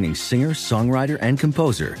Award-winning singer, songwriter, and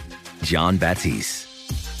composer, Jon Batiste.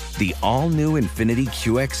 The all-new Infiniti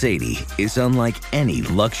QX80 is unlike any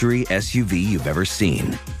luxury SUV you've ever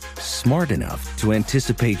seen. Smart enough to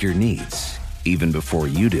anticipate your needs, even before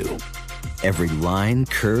you do. Every line,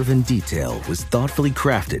 curve, and detail was thoughtfully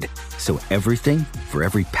crafted, so everything for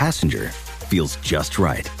every passenger feels just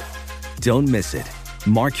right. Don't miss it.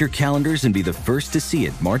 Mark your calendars and be the first to see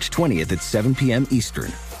it March 20th at 7 p.m.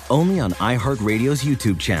 Eastern, only on iHeartRadio's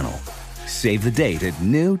YouTube channel. Save the date at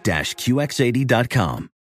new-QX80.com.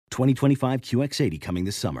 2025 QX80 coming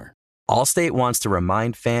this summer. Allstate wants to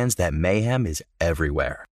remind fans that mayhem is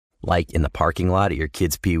everywhere. Like in the parking lot at your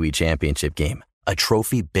kid's Pee Wee Championship game. A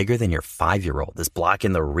trophy bigger than your 5-year-old is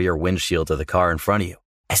blocking the rear windshield of the car in front of you.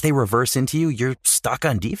 As they reverse into you, you're stuck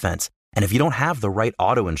on defense. And if you don't have the right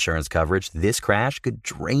auto insurance coverage, this crash could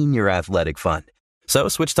drain your athletic fund. So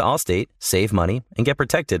switch to Allstate, save money, and get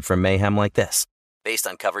protected from mayhem like this. Based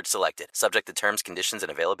on coverage selected, subject to terms, conditions,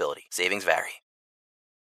 and availability. Savings vary.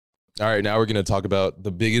 All right, now we're going to talk about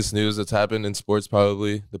the biggest news that's happened in sports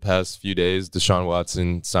probably the past few days. Deshaun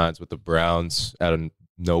Watson signs with the Browns out of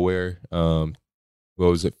nowhere. What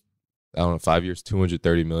was it? I don't know, 5 years,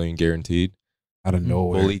 $230 million guaranteed. Out of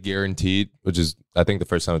nowhere. Fully guaranteed, which is, I think, the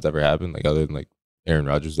first time it's ever happened, like other than like Aaron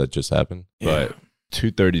Rodgers, that just happened. Yeah. But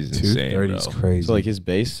 230 is insane, 230 is crazy. So like his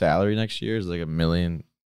base salary next year is like $1 million,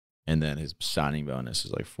 and then his signing bonus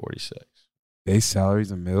is like 46. Base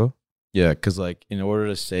salary's $1 million? Yeah, because like in order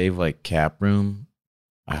to save like cap room,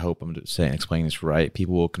 I hope I'm explaining this right.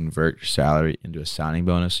 People will convert your salary into a signing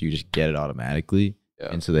bonus, so you just get it automatically,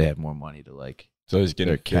 and so they have more money to like. So he's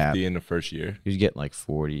getting 50 in the first year. He's getting like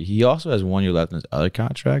 40. He also has 1 year left in his other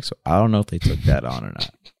contract, so I don't know if they took that on or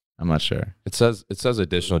not. I'm not sure. It says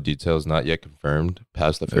additional details not yet confirmed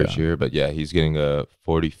past the first year, but yeah, he's getting a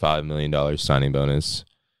 $45 million signing bonus,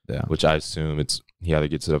 which I assume he either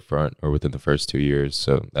gets it up front or within the first 2 years.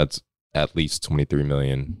 So that's at least $23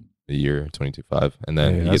 million a year, 22.5, and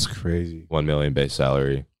then he that's gets crazy. $1 million base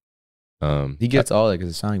salary. He gets all that because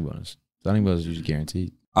of signing bonus. Signing bonus is usually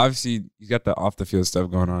guaranteed. Obviously, he's got the off the field stuff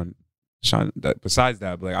going on. Besides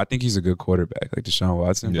that, but like I think he's a good quarterback, like Deshaun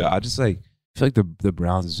Watson. Yeah. But I just like feel like the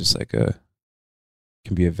Browns is just like can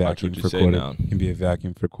be a vacuum for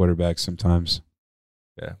quarterbacks sometimes.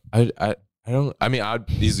 Yeah, I don't. I mean,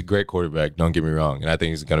 he's a great quarterback. Don't get me wrong, and I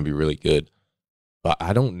think he's going to be really good. But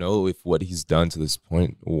I don't know if what he's done to this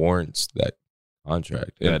point warrants that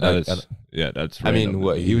contract. Yeah, and that's. I mean,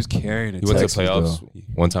 what He was carrying it. He went to the playoffs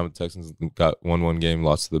one time with the Texans, won one game,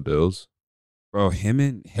 lost to the Bills. Bro, him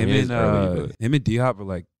and D-Hop were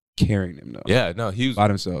like carrying him though. Yeah, no, he was by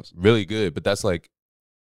themselves. Really good, but that's like,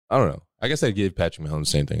 I don't know. I guess I'd give Patrick Mahomes the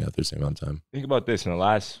same thing after the same amount of time. Think about this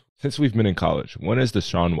since we've been in college, when has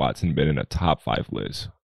Deshaun Watson been in a top 5 list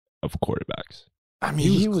of quarterbacks? I mean,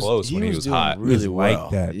 he was close when he was hot. Really well.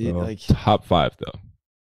 Like that, bro. Top 5 though.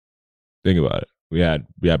 Think about it. We had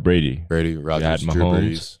Brady, Rodgers, we had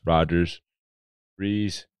Mahomes, Rodgers,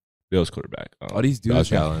 Breeze, Bills quarterback. All these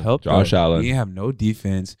dudes got help. Josh Allen. He have no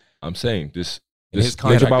defense. I'm saying this. His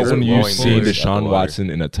Think about when you see blowing Deshaun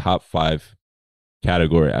Watson in a top 5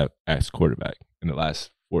 category as quarterback in the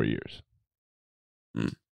last 4 years.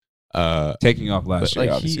 Taking off last year,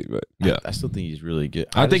 like obviously, but yeah, I still think he's really good.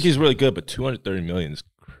 I think he's really good, but $230 million is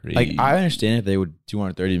crazy. Like I understand if they would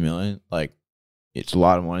 $230 million, like it's a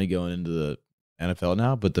lot of money going into the NFL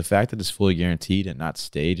now. But the fact that it's fully guaranteed and not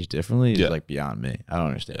staged differently is like beyond me. I don't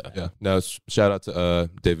understand. Yeah. No, shout out to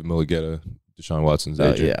David Mulligetta, Deshaun Watson's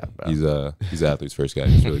agent. Yeah, he's athlete's first guy.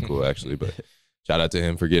 He's really cool actually, but. Shout out to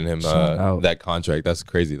him for getting him that contract. That's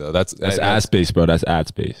crazy though. That's ad space, bro. That's ad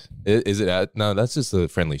space. Is it ad? No, that's just a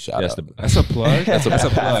friendly shout out. That's a plug. That's a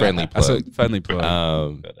plug. Friendly plug. That's a friendly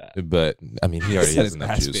plug. But I mean, he already has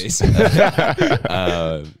enough juice.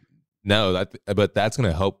 No, but that's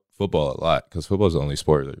gonna help football a lot because football is the only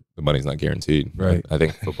sport that the money's not guaranteed. Right. I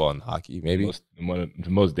think football and hockey maybe the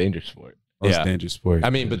most dangerous sport. Dangerous sport. I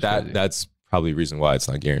mean, but that's probably the reason why it's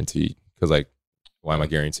not guaranteed because like. Why am I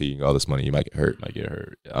guaranteeing all this money? You might get hurt.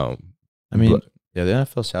 Yeah. I mean, the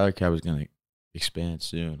NFL salary cap is going to expand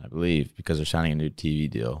soon, I believe, because they're signing a new TV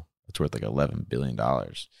deal. It's worth like $11 billion.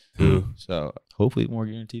 So hopefully more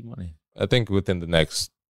guaranteed money. I think within the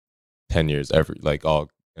next 10 years, all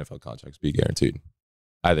NFL contracts be guaranteed.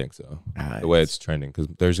 I think so. The way it's trending, because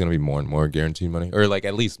there's going to be more and more guaranteed money, or like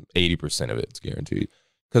at least 80% of it's guaranteed.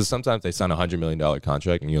 Because sometimes they sign a $100 million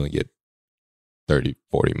contract and you only get 30,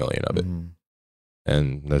 40 million of it. Mm-hmm.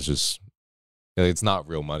 And that's just, it's not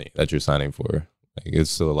real money that you're signing for. Like,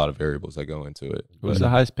 it's still a lot of variables that go into it. Who's the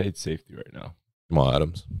highest paid safety right now? Jamal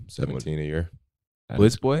Adams, 17 a year.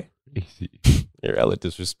 Blitz boy? You're hella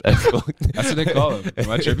disrespectful. That's what they call him.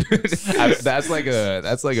 Am I tripping? That's like a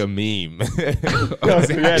meme. That's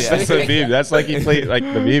a meme. That's like he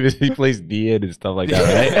plays DN and stuff like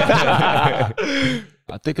that, right?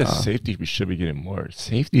 I think a safety we should be getting more.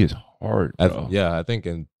 Safety is hard, bro. I think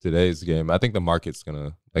in today's game, I think the market's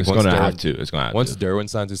gonna it's gonna have to. Once Derwin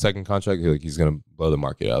signs his second contract, he's gonna blow the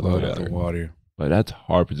market out of the water. But that's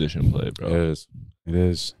hard position play, bro. It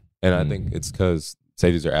is. And I think it's because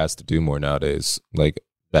safeties are asked to do more nowadays. Like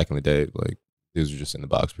back in the day, like dudes were just in the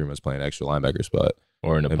box, pretty much playing extra linebacker spot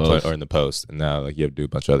or in the post. And now like you have to do a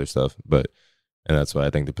bunch of other stuff. And that's why I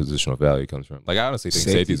think the positional value comes from. Like I honestly think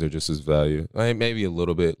safeties are just as value, maybe a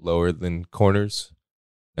little bit lower than corners.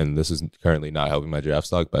 And this is currently not helping my draft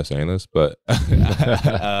stock by saying this, but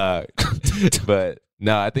but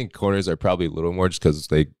no, I think corners are probably a little more just because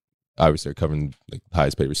they obviously are covering like the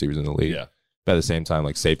highest paid receivers in the league. Yeah. But at the same time,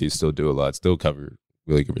 like safeties still do a lot, still cover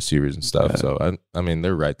really good receivers and stuff. Yeah. So I mean,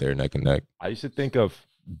 they're right there neck and neck. I used to think of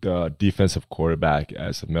the defensive quarterback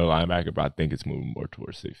as a middle linebacker, but I think it's moving more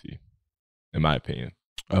towards safety, in my opinion.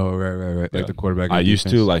 Oh, right. Like the quarterback. I used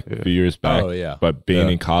to a few years back. Oh, yeah. But being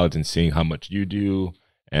in college and seeing how much you do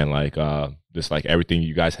and like just like everything,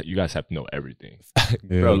 you guys have to know everything.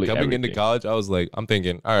 Bro, coming into college, I was like, I'm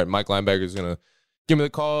thinking, all right, Mike Linebacker's gonna give me the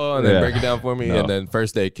call and then break it down for me. And then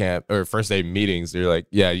first day meetings, they're like,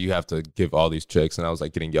 yeah, you have to give all these tricks. And I was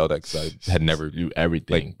like getting yelled at because I had never do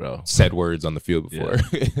everything, bro. Said words on the field before.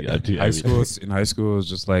 Yeah, in high school, it was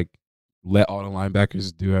just like let all the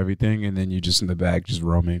linebackers do everything, and then you just in the back just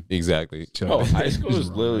roaming. Exactly. Oh, high school is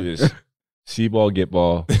literally just see ball, get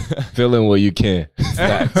ball, fill in what you can.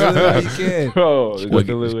 Fill in what you can, bro.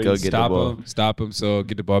 Stop them. So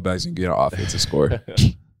get the ball back and get an offensive score.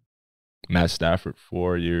 Matt Stafford,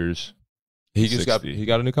 4 years. He got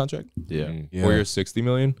a new contract. Yeah. 4 years, $60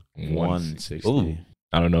 million. 160. Ooh.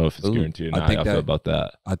 I don't know if it's guaranteed or not. I feel about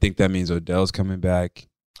that. I think that means Odell's coming back.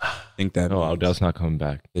 think that. No, means. Odell's not coming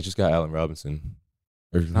back. They just got Allen Robinson.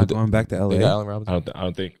 Or Not going back to LA. They got Allen Robinson. I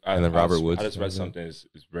don't think. And then Robert Woods. I just read something. It's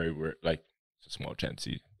very weird. Like it's a small chance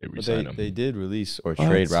they But resign him. they did release or What?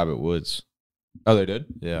 trade Robert Woods. Oh, they did?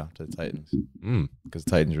 Yeah, to the Titans. Mm. Because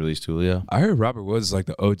the Titans released Julio. I heard Robert Woods is like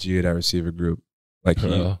the OG of that receiver group. Like he,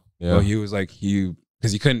 Yeah. well, he was like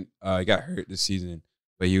because he couldn't. He got hurt this season,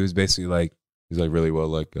 but he was basically like, He's like really well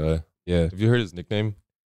liked guy. yeah. Have you heard his nickname?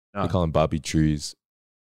 No. They call him Bobby Trees.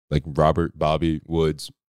 Like Robert Bobby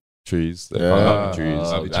Woods Trees. They call him Bobby Trees.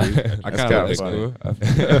 Bobby Trees. I That's kind of kinda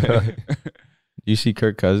like funny. You see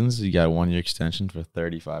Kirk Cousins? He got a 1-year extension for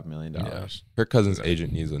 $35 million. Yeah. Kirk Cousins'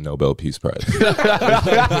 agent needs a Nobel Peace Prize.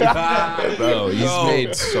 Bro, he's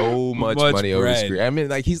made so much money over his bread. career. I mean,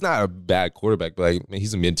 like, he's not a bad quarterback, but like,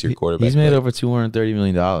 he's a mid-tier quarterback. He's made but, over $230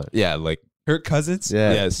 million. yeah, like, Kirk Cousins.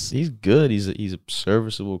 Yeah. Yes. He's good. He's a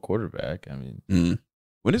serviceable quarterback. I mean,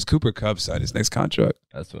 When does Cooper Kupp sign his next contract?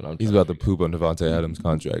 That's what I'm. he's about to poop on Devontae Adams'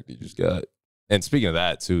 contract he just got. And speaking of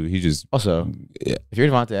that, too, he just also, yeah. if you're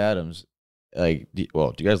Devontae Adams, like, do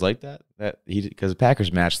you guys like that? Because the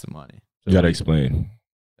Packers matched the money. You gotta explain.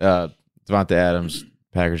 Devontae Adams,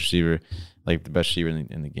 Packers receiver, like the best receiver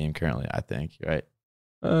in the game currently, I think. Right?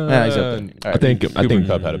 Yeah, he's up there. All I think Cooper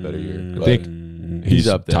Kupp had a better year. I but think he's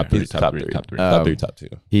up there. top three, He's top three, top three. top three, top two.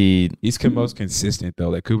 He's most consistent though.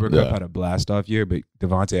 Like Cooper Kupp had a blast off year, but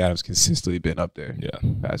Devontae Adams consistently been up there. Yeah.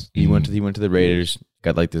 Past. He went to the Raiders,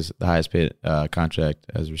 got like the highest paid contract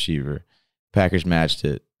as a receiver. Packers matched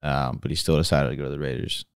it, but he still decided to go to the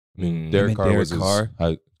Raiders. I mean, Derek Carr was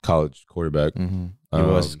his college quarterback. Mm-hmm. He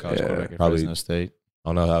was his college yeah, quarterback at probably. Fresno State. I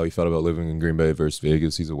don't know how he felt about living in Green Bay versus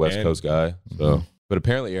Vegas. He's a West Coast guy. So, but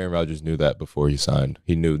apparently Aaron Rodgers knew that before he signed.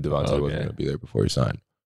 He knew Devontae wasn't going to be there before he signed.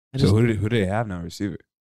 So who do they have now receiver?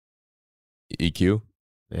 EQ.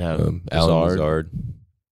 They have Alan Lazard.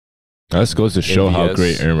 That just goes to show how AVS.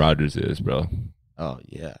 great Aaron Rodgers is, bro. Oh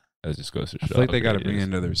yeah, That just goes to show. I feel like how they got to great he bring is. in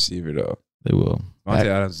another receiver though. they will. Devontae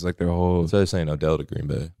Adams is like their whole. So they're saying Odell to Green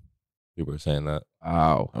Bay. People are saying that.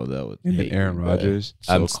 Wow. Oh, that would And then hate Aaron Green Bay. Rodgers.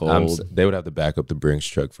 So cold. They would have to back up the Brinks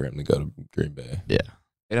truck for him to go to Green Bay. Yeah.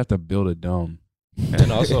 They'd have to build a dome.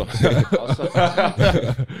 And also,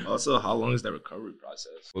 also, how long is that recovery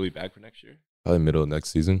process? Will he be back for next year? Probably middle of next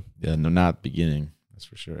season. Yeah, no, not beginning. That's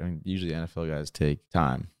for sure. I mean, usually NFL guys take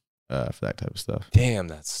time for that type of stuff. Damn,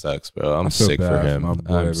 that sucks, bro. I'm I feel sick for bad for him. my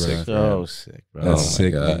boy, I'm bro. sick for So him. sick, bro. That's Oh my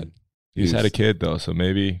sick, God. man. He's had a kid though, so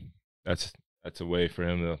maybe that's a way for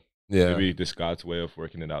him to Yeah. maybe this God's way of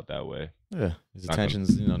working it out that way. Yeah, his Not gonna-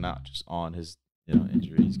 attention's not just on his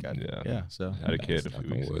injury. He's got Yeah. So Had a kid a That's few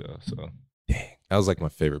knock on weeks wood. ago, so Dang. That was like my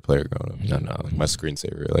favorite player growing up. No, like my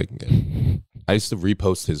screensaver. Like, I used to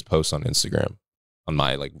repost his posts on Instagram, on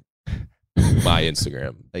my my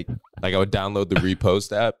Instagram. Like I would download the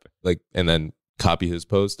repost app, and then copy his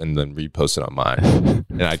post and then repost it on mine,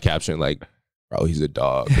 and I'd caption like, "Bro, he's a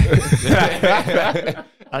dog." I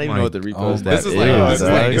don't even know what the repost This is this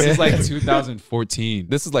is like 2014.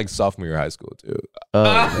 This is like sophomore year of high school too. Oh,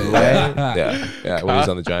 Yeah, when he was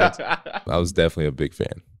on the Giants, I was definitely a big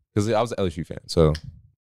fan because I was an LSU fan. So, all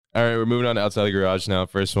right, we're moving on to Outside the Garage now.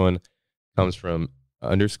 First one comes from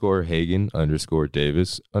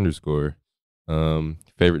 _Hagen_Davis_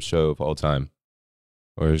 favorite show of all time,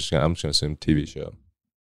 or I'm just gonna assume TV show.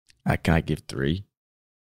 Can I give 3?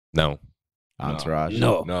 No, Entourage.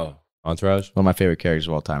 no. Entourage. One of my favorite characters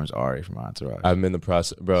of all time is Ari from Entourage. I'm in the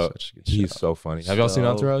process, bro. Such a good He's show. so funny. Have y'all seen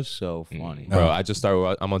Entourage? So funny. Bro, I just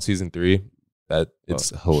started. I'm on season 3. It's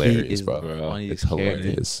hilarious, is bro. the funniest It's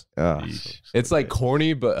hilarious. It's like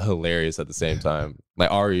corny but hilarious at the same time. Like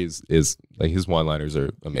Ari is like his one-liners are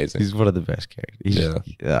amazing. He's one of the best characters.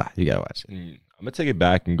 Yeah, you gotta watch it. I'm gonna take it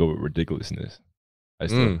back and go with ridiculousness. I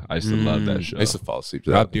used to love that show. I used to fall asleep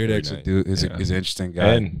to Rob that. Dyrdek's every dude is Yeah. an interesting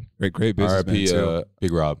guy. And Great businessman RIP too.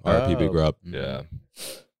 Big Rob. RIP Big Rob. yeah.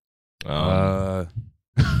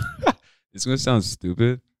 It's gonna sound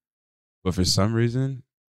stupid, but for some reson,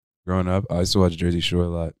 growing up, I used to watch Jersey Shore a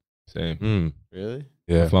lot. Same. Really?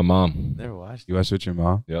 Yeah, With my mom. Never watched. you watched with your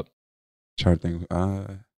mom? Yep. Trying to think. Your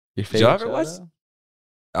Did y'all ever watch?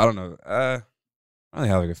 I don't know. I don't really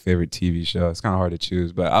have like a favorite TV show. It's kind of hard to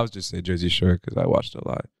choose, but I would just say Jersey Shore because I watched it a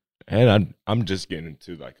lot. And I'm just getting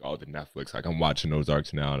into like all the Netflix. Like I'm watching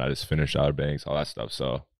Ozarks now, and I just finished Outer Banks, all that stuff.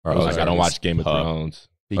 So like I Ozark don't is watch Game of tough. Thrones.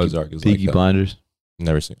 Ozark is Peaky like Blinders.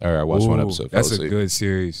 never seen. Or I watched one Ooh, episode. That's fell a asleep. good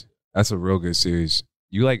series. That's a real good series.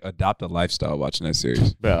 You like adopt a lifestyle watching that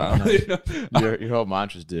series, Bro, I don't really know. your whole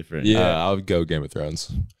mantra's different. Yeah. I would go Game of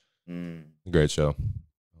Thrones. Mm. Great show.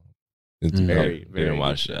 It's Very, Didn't very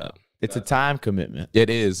watch good show. that. It's a time commitment. It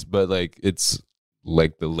is, but like it's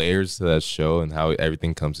like the layers to that show and how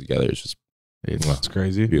everything comes together is just It's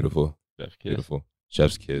crazy. Beautiful. Chef's kiss. Beautiful.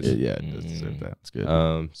 Chef's kiss. Yeah, it does deserve that. It's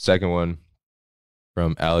good. Second one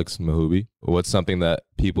from Alex Mahubi. What's something that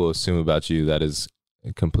people assume about you that is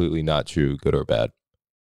completely not true, good or bad?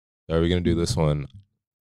 Are we gonna do this one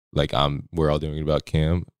like we're all doing it about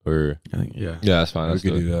Cam, or I think, yeah, that's fine. We Let's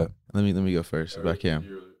could do do it. that. Let me go first about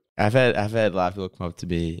Cam. I've had a lot of people come up to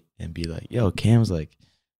me and be like, "Yo, Cam's like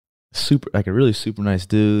a really super nice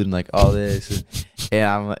dude and like all this,"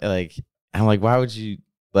 and I'm like, why would you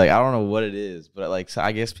like? I don't know what it is, but like, so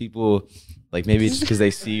I guess people like maybe it's because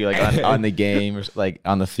they see you like on the game or like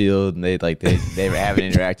on the field and they haven't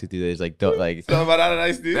interacted with you. They just like don't like. Something about not a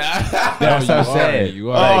nice dude. That's what I'm saying.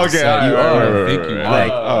 You are. Oh, okay. So you are. I think you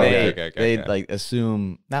Like are. they like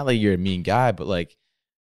assume not like you're a mean guy, but like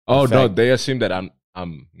Oh the no, fact- they assume that I'm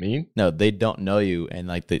mean. no, they don't know you, and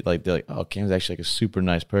they're like, oh, Cam's actually like a super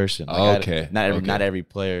nice person. Like, Okay. not every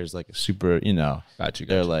player is like a super, you know. Got you.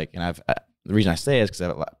 They're like, and the reason I say it is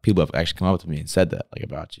because people have actually come up to me and said that like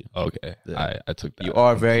about you. Okay, Yeah. I took that. You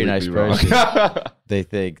are a very nice completely person. wrong. They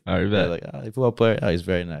think All right, they're bet. like, oh, he's a football player. Oh, he's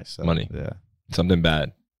very nice. So, Money. Yeah. Something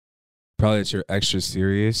bad. Probably that you're extra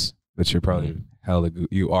serious, but you're probably hella goofy.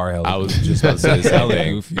 You are hella I was goofy. just about to say this hella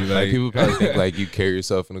thing. goofy. Like people probably think like you carry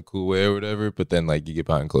yourself in a cool way or whatever, but then like you get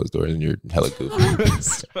behind closed doors and you're hella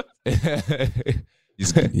goofy.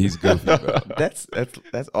 he's goofy, bro. That's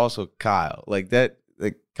also Kyle. Like that.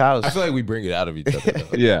 Like Kyle's. I feel like we bring it out of each other.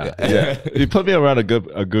 Though. Yeah. If you put me around a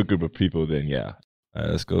good group of people, then yeah. All right,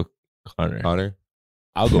 let's go, Connor. Connor,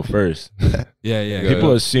 I'll go first. Yeah.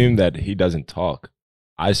 People assume that he doesn't talk.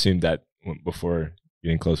 I assumed that before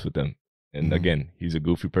getting close with them. And again, he's a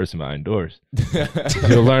goofy person behind doors.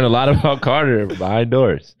 You'll learn a lot about Carter behind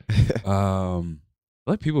doors. I feel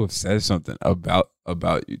like people have said something about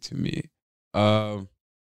you to me.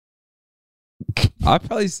 I'd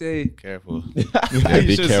probably say Careful. Yeah,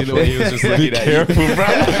 be careful. He was just looking Be at careful, you.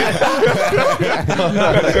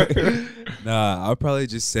 nah. I'd probably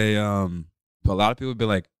just say but a lot of people have been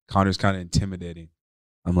like Connor's kind of intimidating.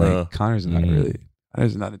 I'm like Connor's not really.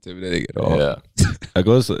 Connor's not intimidating at all. Yeah, That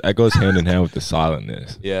goes hand in hand with the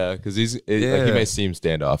silentness. yeah, because like he may seem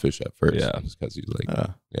standoffish at first. Yeah. just because he's like,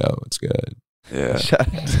 yo, it's good. Yeah.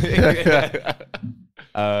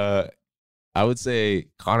 I would say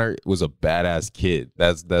Connor was a badass kid.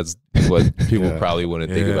 That's what people probably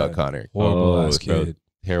wouldn't think about Connor. Horrible ass bro. kid.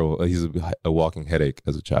 Terrible. He's a walking headache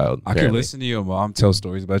as a child. I could listen to your mom tell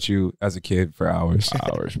stories about you as a kid for hours.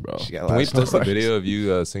 Hours, bro. Can we post a video of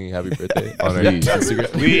you singing "Happy Birthday" on our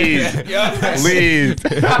Instagram? Please.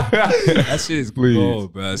 That shit is Please.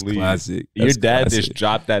 gold, bro. That's Please. classic. Your That's dad classic. just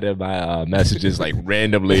dropped that in my messages like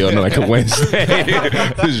randomly on like a Wednesday.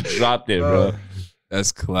 Just dropped it, bro.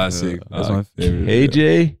 That's classic. That's my favorite.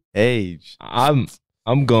 AJ, Age. I'm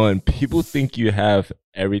going. People think you have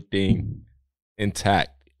everything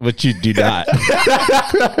intact, but you do not.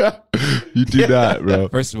 You do not, bro.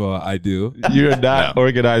 First of all, I do. You're not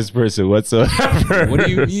organized person whatsoever. What do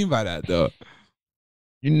you mean by that, though?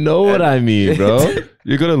 You know what I mean, bro.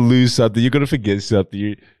 You're gonna lose something. You're gonna forget something.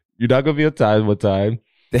 You're not gonna be on time one time.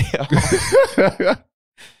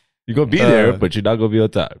 You're gonna be there, but you're not gonna be on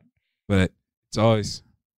time. But it's always.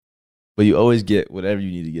 But you always get whatever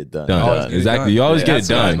you need to get done. Always get it Exactly. done. You always get it That's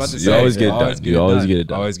what I done. was about to You say. always get it done. You always get it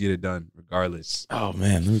done. Always get it done, regardless. Oh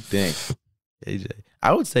man, let me think. AJ,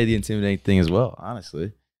 I would say the intimidating thing as well.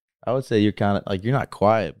 Honestly, I would say you're kind of like you're not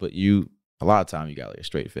quiet, but a lot of time you got like a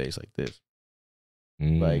straight face like this.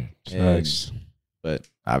 Like, Facts. but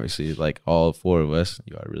obviously, like all four of us,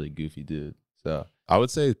 you are a really goofy dude. So I would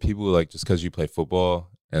say people like just because you play football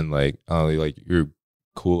and like you're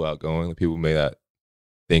cool, outgoing. Like, people may not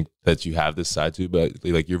think that you have this side to, but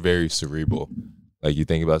like you're very cerebral. Like you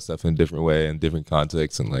think about stuff in a different way in different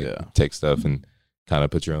contexts, and like take stuff and kind of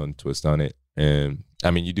put your own twist on it. And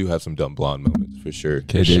I mean, you do have some dumb blonde moments for sure.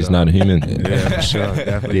 KJ's not a human. Yeah, for sure.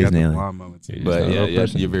 Definitely He is got the nailing. blonde moments. But not a yeah, real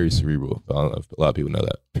person. you're very cerebral. I don't know if a lot of people know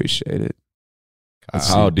that. Appreciate it.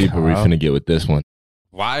 How deep are we finna get with this one?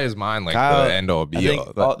 Why is mine like Kyle, the end all I be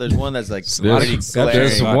think all? there's one that's like There's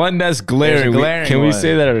glaring. one that's glaring. glaring Can we one.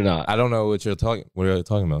 say that or not? I don't know what you're talking. What are you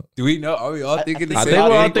talking about? Do we know? Are we all thinking the I same think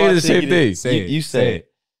we're all thing? thinking the same thing. Say it. You say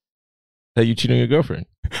it. That you cheat on your girlfriend.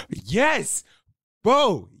 Yes,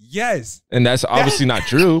 bro. Yes. And that's obviously not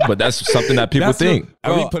true, but that's something that people That's think.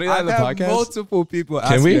 what- Are we bro, putting that in the I've had podcast? Multiple people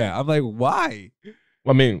Can ask we? me that. I'm like, why?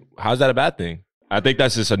 I mean, how's that a bad thing? I think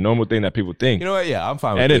that's just a normal thing that people think. You know what? Yeah, I'm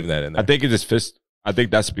fine with And leaving that in there. I think it just fits. I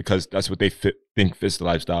think that's because that's what they think fits the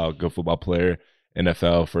lifestyle. Good football player,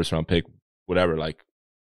 NFL, first round pick, whatever. Like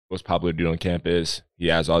most popular dude on campus. He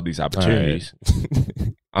has all these opportunities.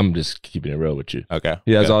 I'm just keeping it real with you. Okay.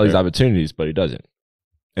 He has Yeah, all these fair. opportunities, but he doesn't.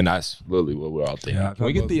 And that's literally what we're all thinking. Yeah, Can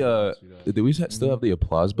we get the do we still have the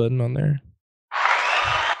applause button on there?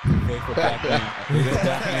 Faithful Batman.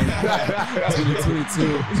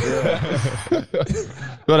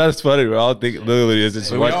 2022. No, that's funny. We're all thinking, literally, it's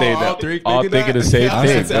just one thing that all thinking the same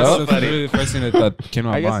thing. That's literally the first thing that came to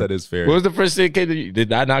my I guess mind. that is fair. What was the first thing that came to you? Did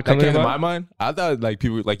that not come That came to to my mind? I thought like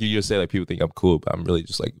people, like you just say, like people think I'm cool, but I'm really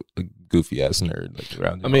just like a goofy ass nerd like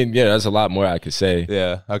around. I mean, yeah, that's a lot more I could say.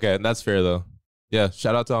 Yeah. Okay, and that's fair though. Yeah.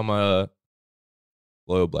 Shout out to all my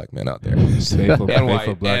loyal black men out there, Faithful, and faithful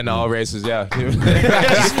white, black and men. all races. Yeah. Yeah.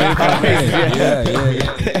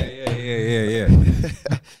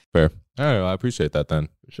 Fair. All right. Well, I appreciate that then.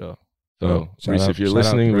 For sure. So, So, Reese, if you're shout out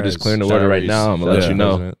listening, we're Perez. just clearing the Shout order out right Reese. now. I'm going to let you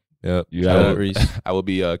know. Yeah. You Shout got out it. Reese. I will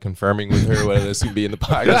be confirming with her whether this can be in the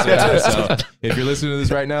podcast or not. So if you're listening to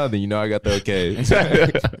this right now, then you know I got the okay.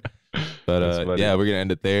 But funny. yeah, we're gonna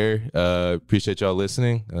end it there. Appreciate y'all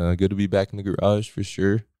listening. Good to be back in the garage for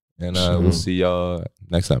sure. And we'll see y'all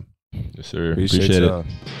next time. Yes, sir. Appreciate it. y'all.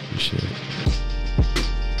 Appreciate it.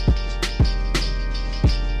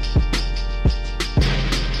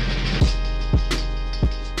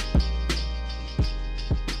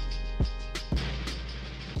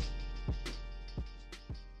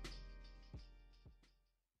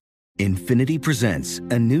 Infinity presents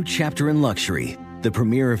a new chapter in luxury, the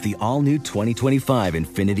premiere of the all-new 2025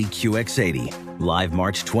 Infinity QX80, live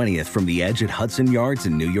March 20th from the Edge at Hudson Yards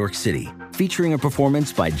in New York City, featuring a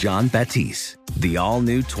performance by John Batiste. The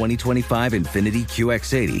all-new 2025 Infinity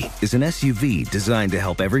QX80 is an SUV designed to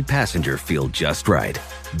help every passenger feel just right.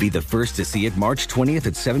 Be the first to see it March 20th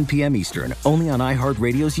at 7 p.m. Eastern, only on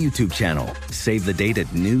iHeartRadio's YouTube channel. Save the date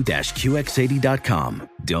at new-QX80.com.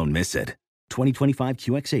 Don't miss it. 2025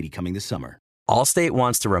 QX80 coming this summer. Allstate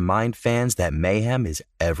wants to remind fans that mayhem is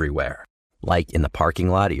everywhere. Like in the parking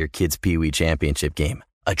lot at your kid's Pee Wee Championship game.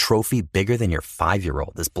 A trophy bigger than your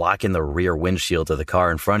 5-year-old is blocking the rear windshield of the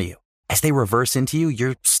car in front of you. As they reverse into you,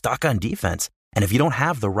 you're stuck on defense. And if you don't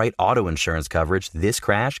have the right auto insurance coverage, this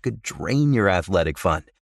crash could drain your athletic fund.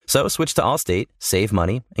 So switch to Allstate, save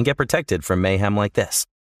money, and get protected from mayhem like this.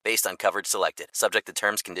 Based on coverage selected, subject to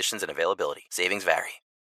terms, conditions, and availability. Savings vary.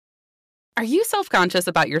 Are you self-conscious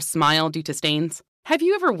about your smile due to stains? Have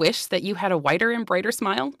you ever wished that you had a whiter and brighter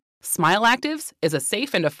smile? Smile Actives is a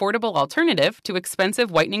safe and affordable alternative to expensive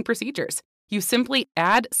whitening procedures. You simply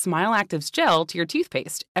add Smile Actives gel to your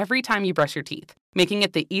toothpaste every time you brush your teeth, making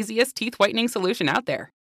it the easiest teeth whitening solution out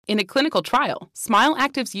there. In a clinical trial, Smile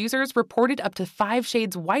Actives users reported up to 5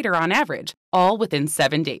 shades whiter on average, all within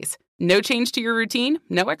 7 days. No change to your routine,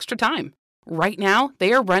 no extra time. Right now,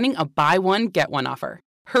 they are running a buy one, get one offer.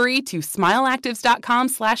 Hurry to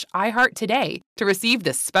smileactives.com/iHeart today to receive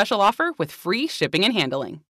this special offer with free shipping and handling.